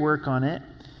customary work on it,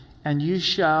 and you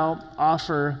shall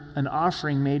offer an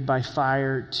offering made by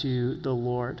fire to the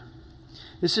Lord."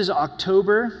 This is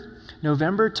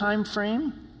October-November time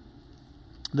frame,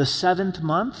 the 7th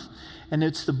month, and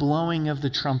it's the blowing of the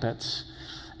trumpets.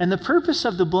 And the purpose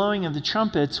of the blowing of the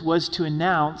trumpets was to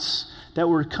announce that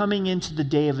we're coming into the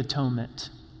Day of Atonement,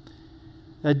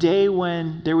 a day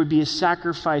when there would be a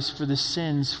sacrifice for the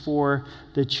sins for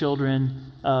the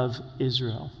children of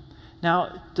Israel.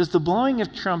 Now, does the blowing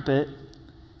of trumpet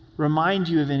remind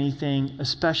you of anything,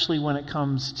 especially when it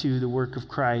comes to the work of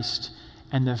Christ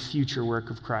and the future work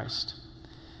of Christ?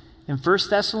 In 1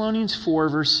 Thessalonians 4,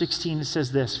 verse 16, it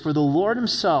says this, "For the Lord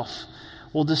himself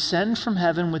will descend from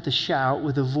heaven with a shout,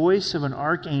 with the voice of an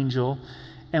archangel,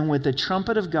 and with the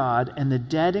trumpet of God, and the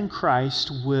dead in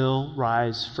Christ will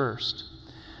rise first."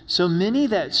 So many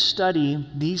that study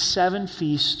these 7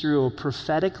 feasts through a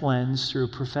prophetic lens, through a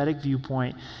prophetic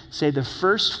viewpoint, say the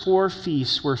first 4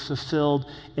 feasts were fulfilled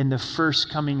in the first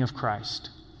coming of Christ.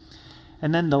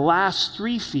 And then the last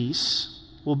 3 feasts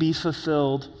will be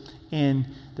fulfilled in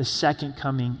the second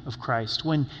coming of Christ.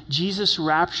 When Jesus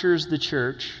raptures the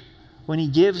church, when he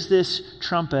gives this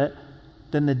trumpet,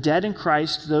 then the dead in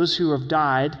Christ, those who have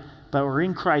died but were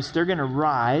in Christ, they're going to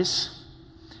rise.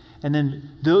 And then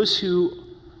those who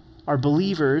are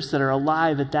believers that are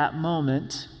alive at that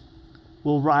moment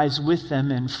will rise with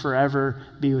them and forever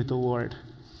be with the Lord.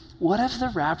 What if the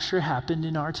rapture happened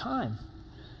in our time?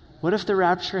 What if the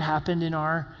rapture happened in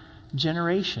our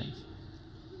generation?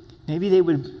 Maybe they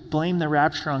would blame the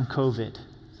rapture on COVID.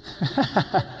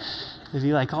 They'd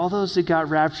be like, all those that got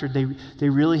raptured, they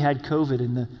really had COVID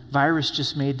and the virus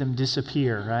just made them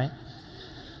disappear, right?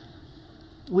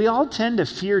 We all tend to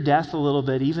fear death a little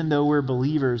bit, even though we're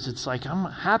believers. It's like, I'm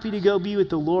happy to go be with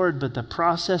the Lord, but the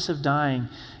process of dying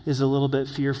is a little bit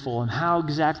fearful, and how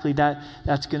exactly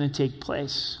that's going to take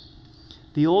place.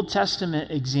 The Old Testament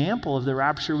example of the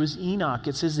rapture was Enoch.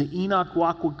 It says that Enoch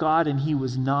walked with God and he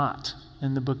was not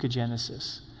in the book of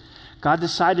Genesis. God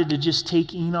decided to just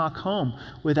take Enoch home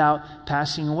without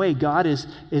passing away. God is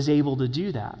able to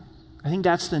do that. I think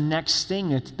that's the next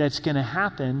thing that's going to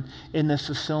happen in the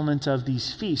fulfillment of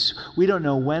these feasts. We don't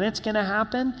know when it's going to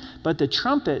happen, but the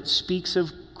trumpet speaks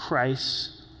of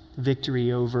Christ's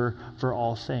victory over for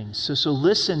all things. So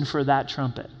listen for that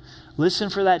trumpet.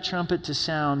 Listen for that trumpet to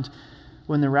sound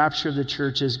when the rapture of the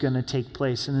church is going to take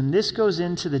place. And then this goes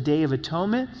into the Day of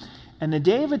Atonement. And the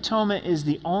Day of Atonement is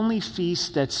the only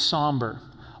feast that's somber.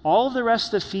 All of the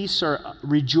rest of the feasts are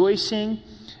rejoicing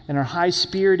and are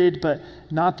high-spirited, but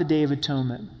not the Day of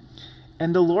Atonement.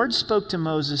 And the Lord spoke to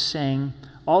Moses, saying,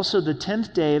 "Also the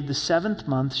 10th day of the 7th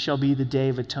month shall be the Day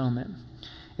of Atonement.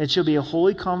 It shall be a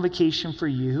holy convocation for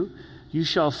you. You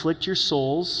shall afflict your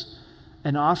souls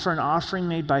and offer an offering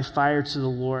made by fire to the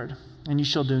Lord. And you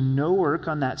shall do no work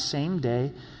on that same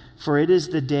day, for it is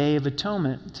the Day of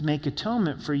Atonement, to make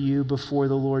atonement for you before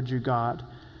the Lord your God.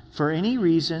 For any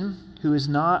person who is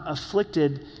not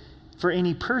afflicted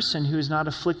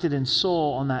in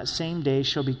soul on that same day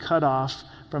shall be cut off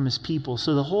from his people."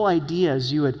 So the whole idea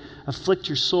is you would afflict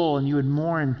your soul and you would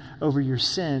mourn over your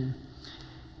sin.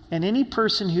 "And any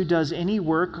person who does any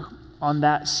work on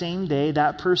that same day,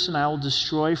 that person I will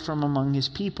destroy from among his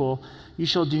people. You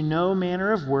shall do no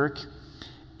manner of work.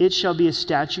 It shall be a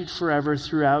statute forever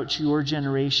throughout your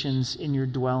generations in your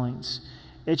dwellings.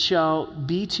 It shall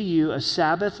be to you a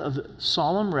Sabbath of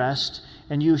solemn rest,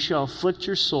 and you shall afflict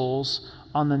your souls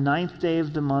on the 9th day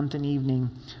of the month and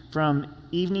evening. From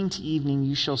evening to evening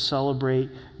you shall celebrate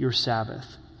your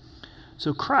Sabbath.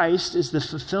 So Christ is the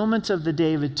fulfillment of the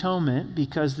Day of Atonement,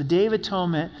 because the Day of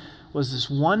Atonement was this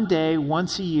one day,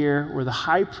 once a year, where the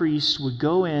high priest would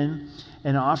go in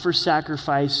and offer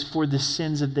sacrifice for the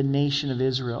sins of the nation of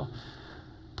Israel,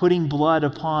 putting blood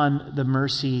upon the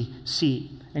mercy seat.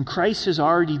 And Christ has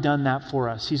already done that for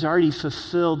us. He's already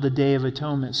fulfilled the Day of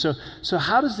Atonement. So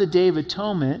how does the Day of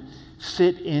Atonement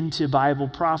fit into Bible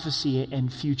prophecy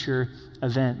and future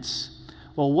events?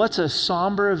 Well, what's a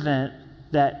somber event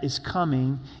that is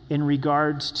coming in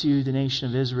regards to the nation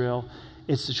of Israel?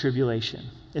 It's the tribulation.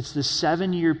 It's the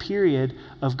 7-year period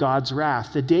of God's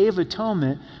wrath. The Day of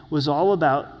Atonement was all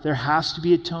about there has to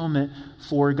be atonement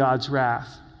for God's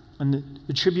wrath. And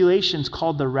the tribulation is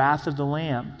called the wrath of the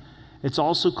Lamb. It's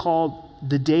also called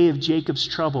the day of Jacob's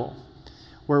trouble,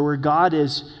 where God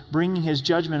is bringing his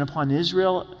judgment upon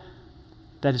Israel,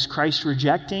 that is Christ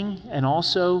rejecting, and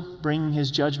also bringing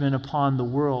his judgment upon the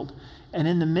world. And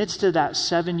in the midst of that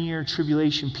 7-year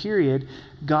tribulation period,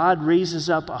 God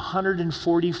raises up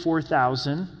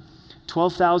 144,000,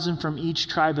 12,000 from each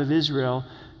tribe of Israel,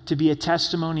 to be a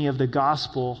testimony of the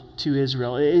gospel to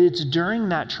Israel. It's during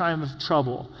that time of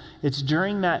trouble, it's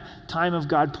during that time of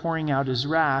God pouring out his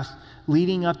wrath,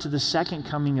 leading up to the second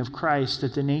coming of Christ,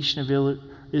 that the nation of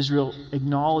Israel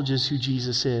acknowledges who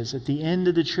Jesus is. At the end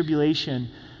of the tribulation,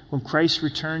 when Christ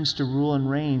returns to rule and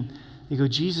reign, they go,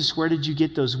 Jesus, where did you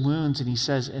get those wounds? And he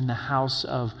says, in the house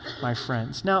of my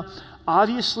friends. Now,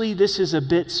 obviously, this is a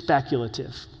bit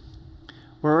speculative.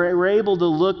 We're able to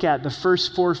look at the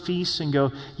first 4 feasts and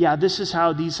go, yeah, this is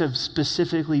how these have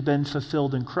specifically been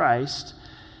fulfilled in Christ.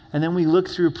 And then we look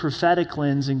through a prophetic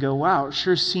lens and go, wow, it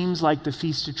sure seems like the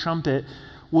Feast of Trumpet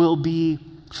will be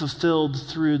fulfilled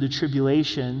through the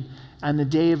tribulation, and the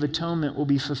Day of Atonement will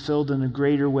be fulfilled in a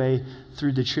greater way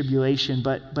through the tribulation.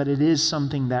 But it is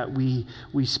something that we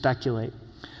speculate.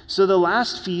 So the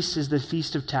last feast is the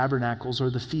Feast of Tabernacles, or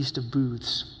the Feast of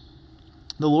Booths.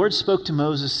 The Lord spoke to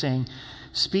Moses, saying,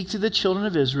 speak to the children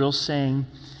of Israel, saying,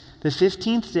 the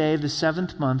 15th day of the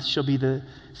 7th month shall be the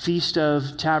Feast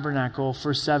of Tabernacle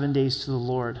for 7 days to the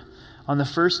Lord. On the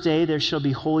first day there shall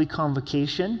be holy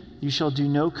convocation. You shall do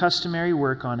no customary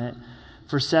work on it.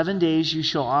 For 7 days you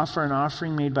shall offer an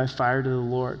offering made by fire to the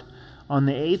Lord. On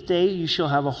the 8th day you shall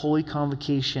have a holy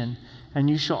convocation, and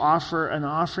you shall offer an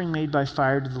offering made by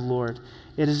fire to the Lord.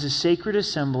 It is a sacred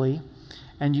assembly,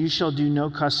 and you shall do no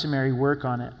customary work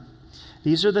on it.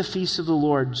 These are the feasts of the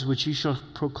Lord, which you shall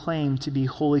proclaim to be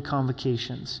holy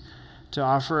convocations, to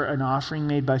offer an offering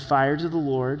made by fire to the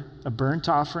Lord, a burnt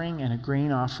offering and a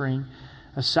grain offering,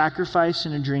 a sacrifice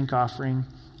and a drink offering,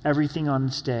 everything on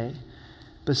this day.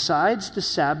 Besides the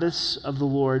Sabbaths of the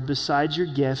Lord, besides your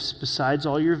gifts, besides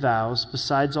all your vows,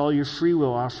 besides all your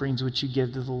freewill offerings which you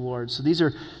give to the Lord. So these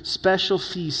are special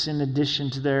feasts in addition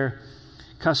to their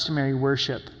customary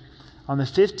worship. On the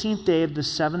 15th day of the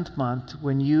 7th month,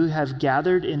 when you have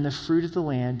gathered in the fruit of the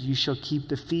land, you shall keep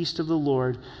the feast of the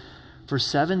Lord for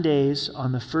 7 days.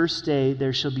 On the first day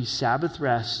there shall be Sabbath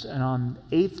rest, and on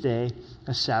the 8th day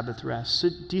a Sabbath rest. So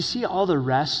do you see all the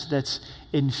rest that's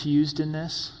infused in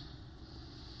this?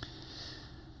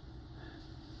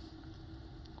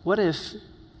 What if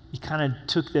you kind of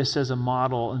took this as a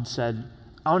model and said,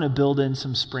 I want to build in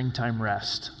some springtime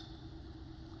rest.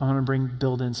 I want to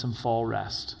build in some fall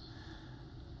rest.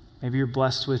 Maybe you're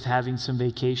blessed with having some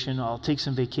vacation. I'll take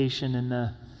some vacation in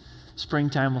the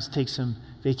springtime. Let's take some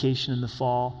vacation in the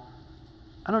fall.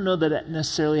 I don't know that it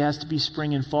necessarily has to be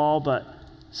spring and fall, but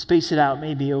space it out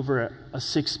maybe over a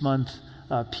 6-month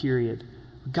period.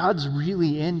 God's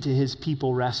really into his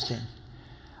people resting.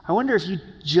 I wonder if you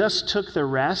just took the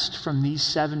rest from these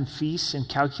 7 feasts and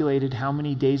calculated how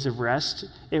many days of rest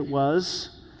it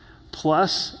was,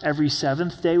 plus every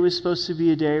 7th day was supposed to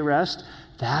be a day of rest.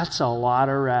 That's a lot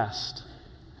of rest.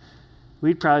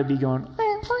 We'd probably be going,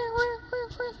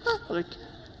 like,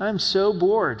 I'm so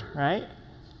bored, right?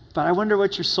 But I wonder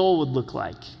what your soul would look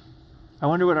like. I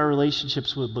wonder what our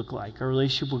relationships would look like, our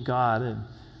relationship with God and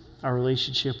our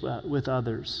relationship with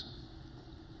others.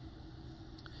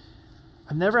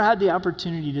 I've never had the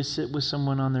opportunity to sit with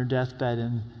someone on their deathbed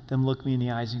and them look me in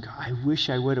the eyes and go, I wish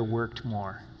I would have worked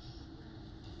more.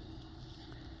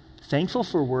 Thankful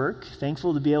for work,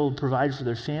 thankful to be able to provide for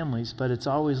their families, but it's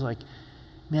always like,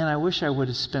 man, I wish I would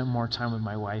have spent more time with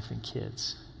my wife and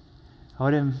kids.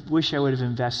 Wish I would have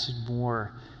invested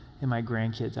more in my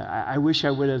grandkids. I wish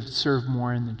I would have served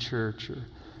more in the church or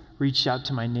reached out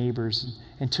to my neighbors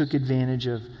and took advantage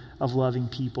of loving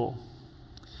people.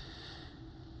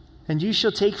 And you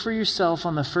shall take for yourself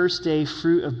on the first day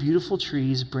fruit of beautiful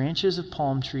trees, branches of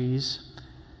palm trees,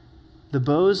 the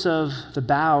boughs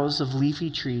of leafy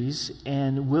trees,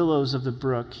 and willows of the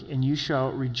brook, and you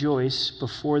shall rejoice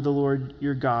before the Lord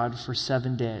your God for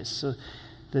 7 days. So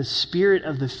the spirit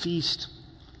of the Feast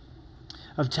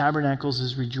of Tabernacles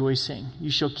is rejoicing.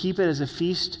 You shall keep it as a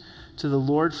feast to the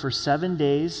Lord for 7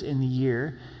 days in the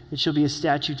year. It shall be a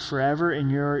statute forever in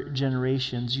your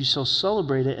generations. You shall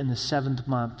celebrate it in the 7th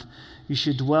month. You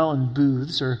should dwell in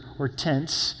booths or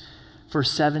tents for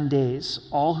 7 days.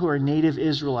 All who are native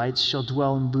Israelites shall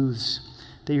dwell in booths,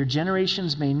 that your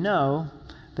generations may know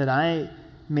that I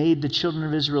made the children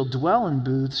of Israel dwell in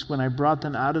booths when I brought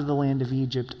them out of the land of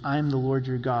Egypt. I am the Lord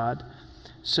your God.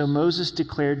 So Moses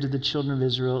declared to the children of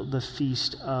Israel the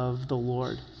feast of the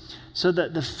Lord. So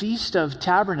that the Feast of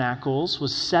Tabernacles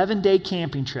was a 7-day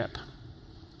camping trip.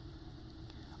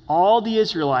 All the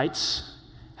Israelites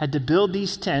had to build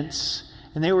these tents,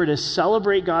 and they were to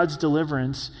celebrate God's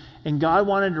deliverance. And God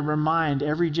wanted to remind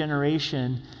every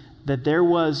generation that there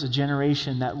was a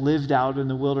generation that lived out in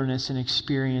the wilderness and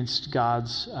experienced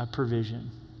God's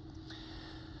provision.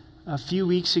 A few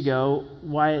weeks ago,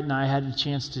 Wyatt and I had a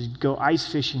chance to go ice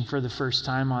fishing for the first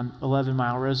time on 11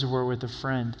 Mile Reservoir with a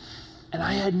friend. And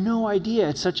I had no idea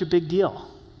it's such a big deal.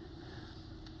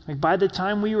 Like by the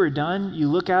time we were done, you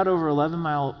look out over 11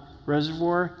 Mile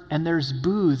Reservoir and there's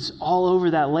booths all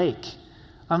over that lake.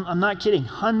 I'm not kidding.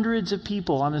 Hundreds of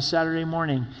people on a Saturday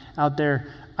morning out there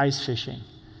ice fishing.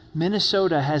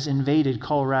 Minnesota has invaded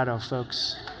Colorado,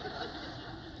 folks.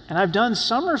 And I've done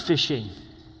summer fishing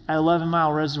at 11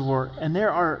 Mile Reservoir, and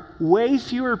there are way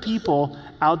fewer people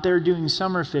out there doing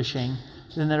summer fishing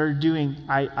than that are doing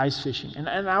ice fishing.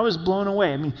 And I was blown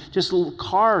away. I mean, just little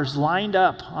cars lined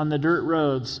up on the dirt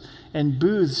roads and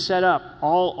booths set up,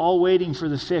 all waiting for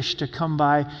the fish to come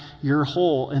by your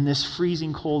hole in this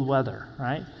freezing cold weather,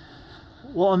 right?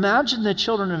 Well, imagine the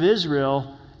children of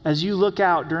Israel as you look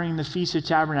out during the Feast of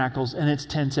Tabernacles and it's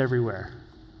tents everywhere.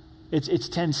 It's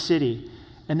tent city.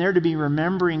 And they're to be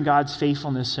remembering God's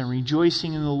faithfulness and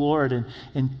rejoicing in the Lord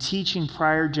and teaching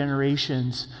prior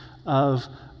generations of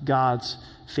God's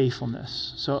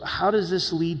faithfulness. So how does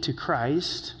this lead to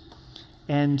Christ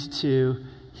and to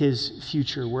his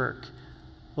future work?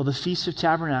 Well, the Feast of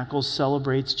Tabernacles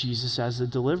celebrates Jesus as the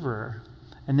deliverer.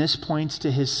 And this points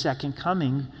to his second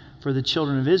coming for the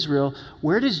children of Israel.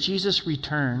 Where does Jesus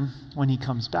return when he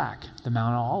comes back? The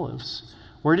Mount of Olives.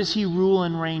 Where does he rule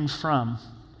and reign from?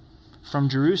 From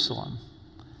Jerusalem.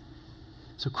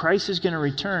 So Christ is going to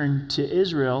return to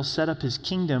Israel, set up his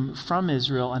kingdom from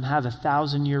Israel, and have a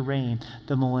 1,000-year reign,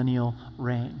 the millennial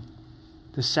reign.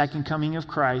 The second coming of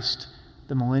Christ,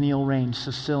 the millennial reign,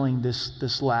 fulfilling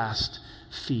this last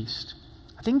feast.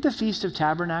 I think the Feast of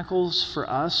Tabernacles for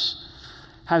us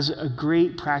has a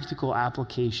great practical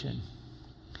application.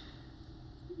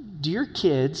 Do your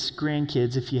kids,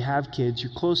 grandkids, if you have kids,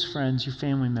 your close friends, your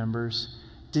family members,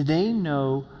 do they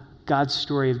know God's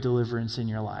story of deliverance in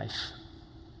your life?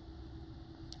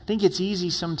 I think it's easy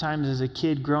sometimes as a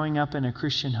kid growing up in a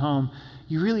Christian home,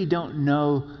 you really don't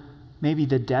know maybe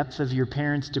the depth of your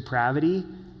parents' depravity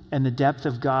and the depth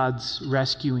of God's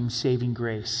rescuing, saving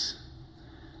grace.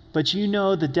 But you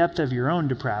know the depth of your own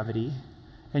depravity,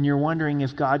 and you're wondering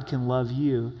if God can love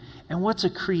you. And what's a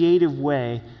creative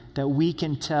way that we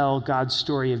can tell God's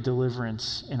story of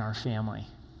deliverance in our family?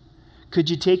 Could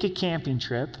you take a camping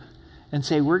trip and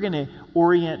say, we're going to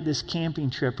orient this camping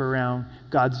trip around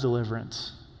God's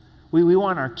deliverance? We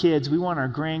want our kids, we want our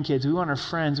grandkids, we want our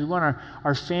friends, we want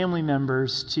our family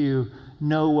members to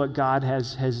know what God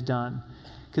has done.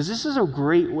 Because this is a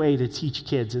great way to teach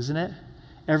kids, isn't it?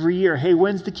 Every year, hey,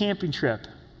 when's the camping trip?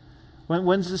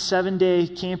 When's the 7-day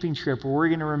camping trip where we're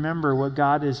going to remember what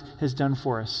God has done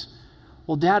for us?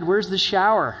 Well, Dad, where's the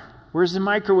shower? Where's the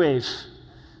microwave?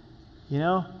 You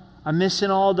know, I'm missing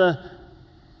all the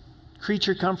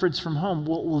creature comforts from home.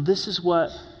 Well, this is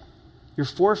what your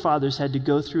forefathers had to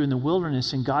go through in the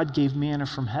wilderness, and God gave manna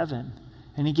from heaven.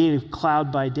 And he gave a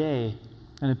cloud by day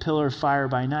and a pillar of fire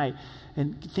by night.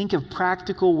 And think of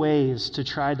practical ways to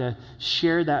try to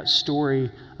share that story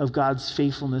of God's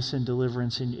faithfulness and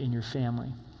deliverance in your family.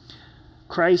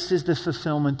 Christ is the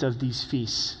fulfillment of these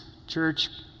feasts. Church,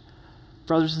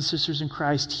 brothers and sisters in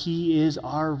Christ, he is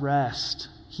our rest.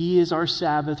 He is our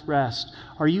Sabbath rest.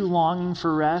 Are you longing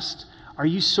for rest? Are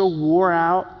you so wore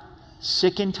out,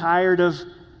 sick and tired of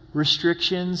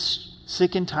restrictions,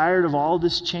 sick and tired of all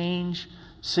this change,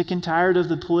 sick and tired of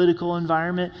the political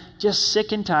environment? Just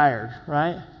sick and tired,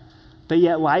 right? But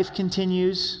yet life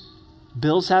continues.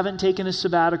 Bills haven't taken a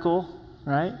sabbatical,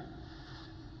 right?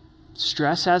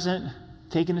 Stress hasn't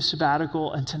taking a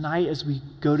sabbatical, and tonight as we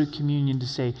go to communion to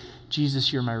say,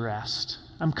 Jesus, you're my rest.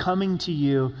 I'm coming to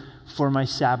you for my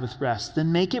Sabbath rest.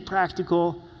 Then make it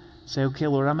practical. Say, okay,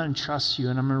 Lord, I'm going to trust you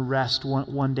and I'm going to rest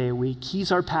one day a week.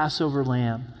 He's our Passover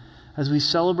lamb. As we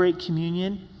celebrate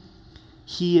communion,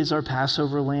 he is our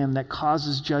Passover lamb that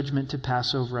causes judgment to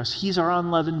pass over us. He's our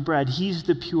unleavened bread. He's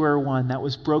the pure one that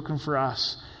was broken for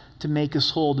us to make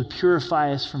us whole, to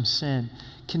purify us from sin.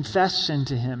 Confess sin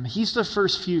to him. He's the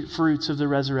first fruits of the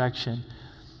resurrection.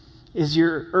 Is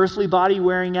your earthly body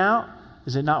wearing out?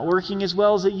 Is it not working as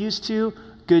well as it used to?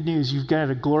 Good news, you've got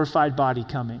a glorified body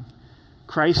coming.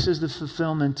 Christ is the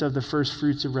fulfillment of the first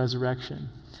fruits of resurrection.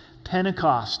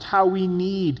 Pentecost, how we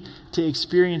need to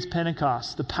experience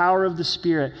Pentecost, the power of the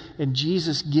Spirit, and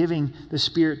Jesus giving the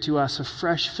Spirit to us, a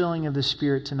fresh filling of the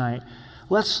Spirit tonight.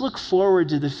 Let's look forward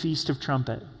to the Feast of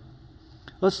Trumpet.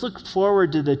 Let's look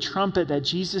forward to the trumpet that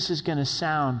Jesus is going to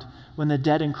sound when the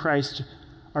dead in Christ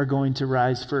are going to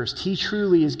rise first. He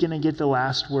truly is going to get the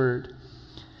last word.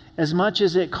 As much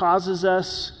as it causes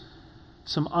us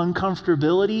some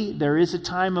uncomfortability, there is a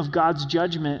time of God's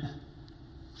judgment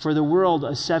for the world,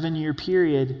 a 7-year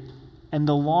period. And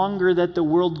the longer that the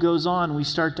world goes on, we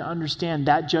start to understand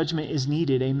that judgment is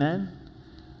needed. Amen?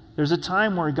 There's a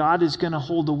time where God is going to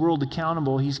hold the world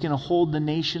accountable. He's going to hold the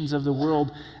nations of the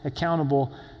world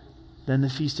accountable. Then the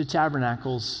Feast of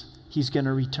Tabernacles, he's going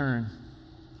to return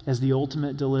as the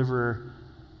ultimate deliverer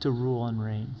to rule and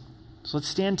reign. So let's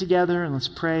stand together and let's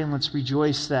pray and let's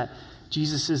rejoice that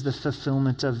Jesus is the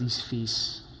fulfillment of these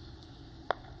feasts.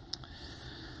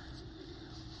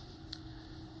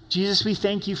 Jesus, we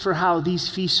thank you for how these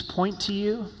feasts point to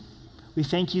you. We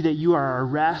thank you that you are our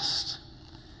rest.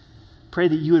 Pray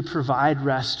that you would provide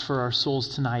rest for our souls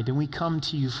tonight, and we come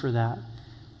to you for that.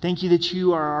 Thank you that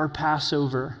you are our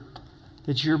Passover,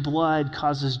 that your blood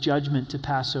causes judgment to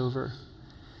pass over.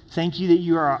 Thank you that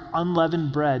you are our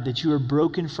unleavened bread, that you are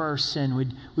broken for our sin.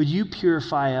 Would you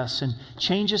purify us and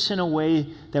change us in a way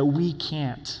that we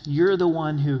can't? You're the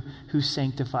one who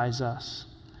sanctifies us.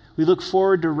 We look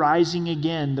forward to rising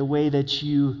again the way that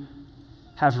you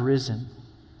have risen.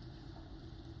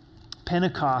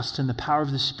 Pentecost and the power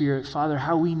of the Spirit. Father,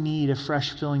 how we need a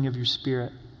fresh filling of your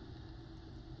Spirit.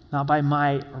 Not by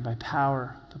might or by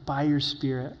power, but by your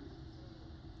Spirit.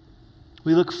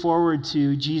 We look forward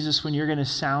to, Jesus, when you're going to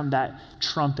sound that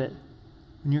trumpet,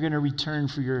 when you're going to return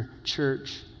for your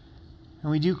church.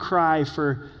 And we do cry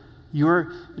for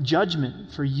your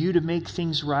judgment, for you to make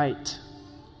things right.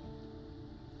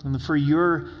 And for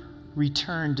your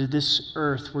return to this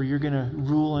earth where you're going to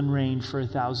rule and reign for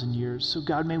 1,000 years. So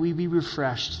God, may we be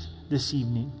refreshed this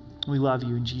evening. We love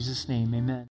you in Jesus' name. Amen.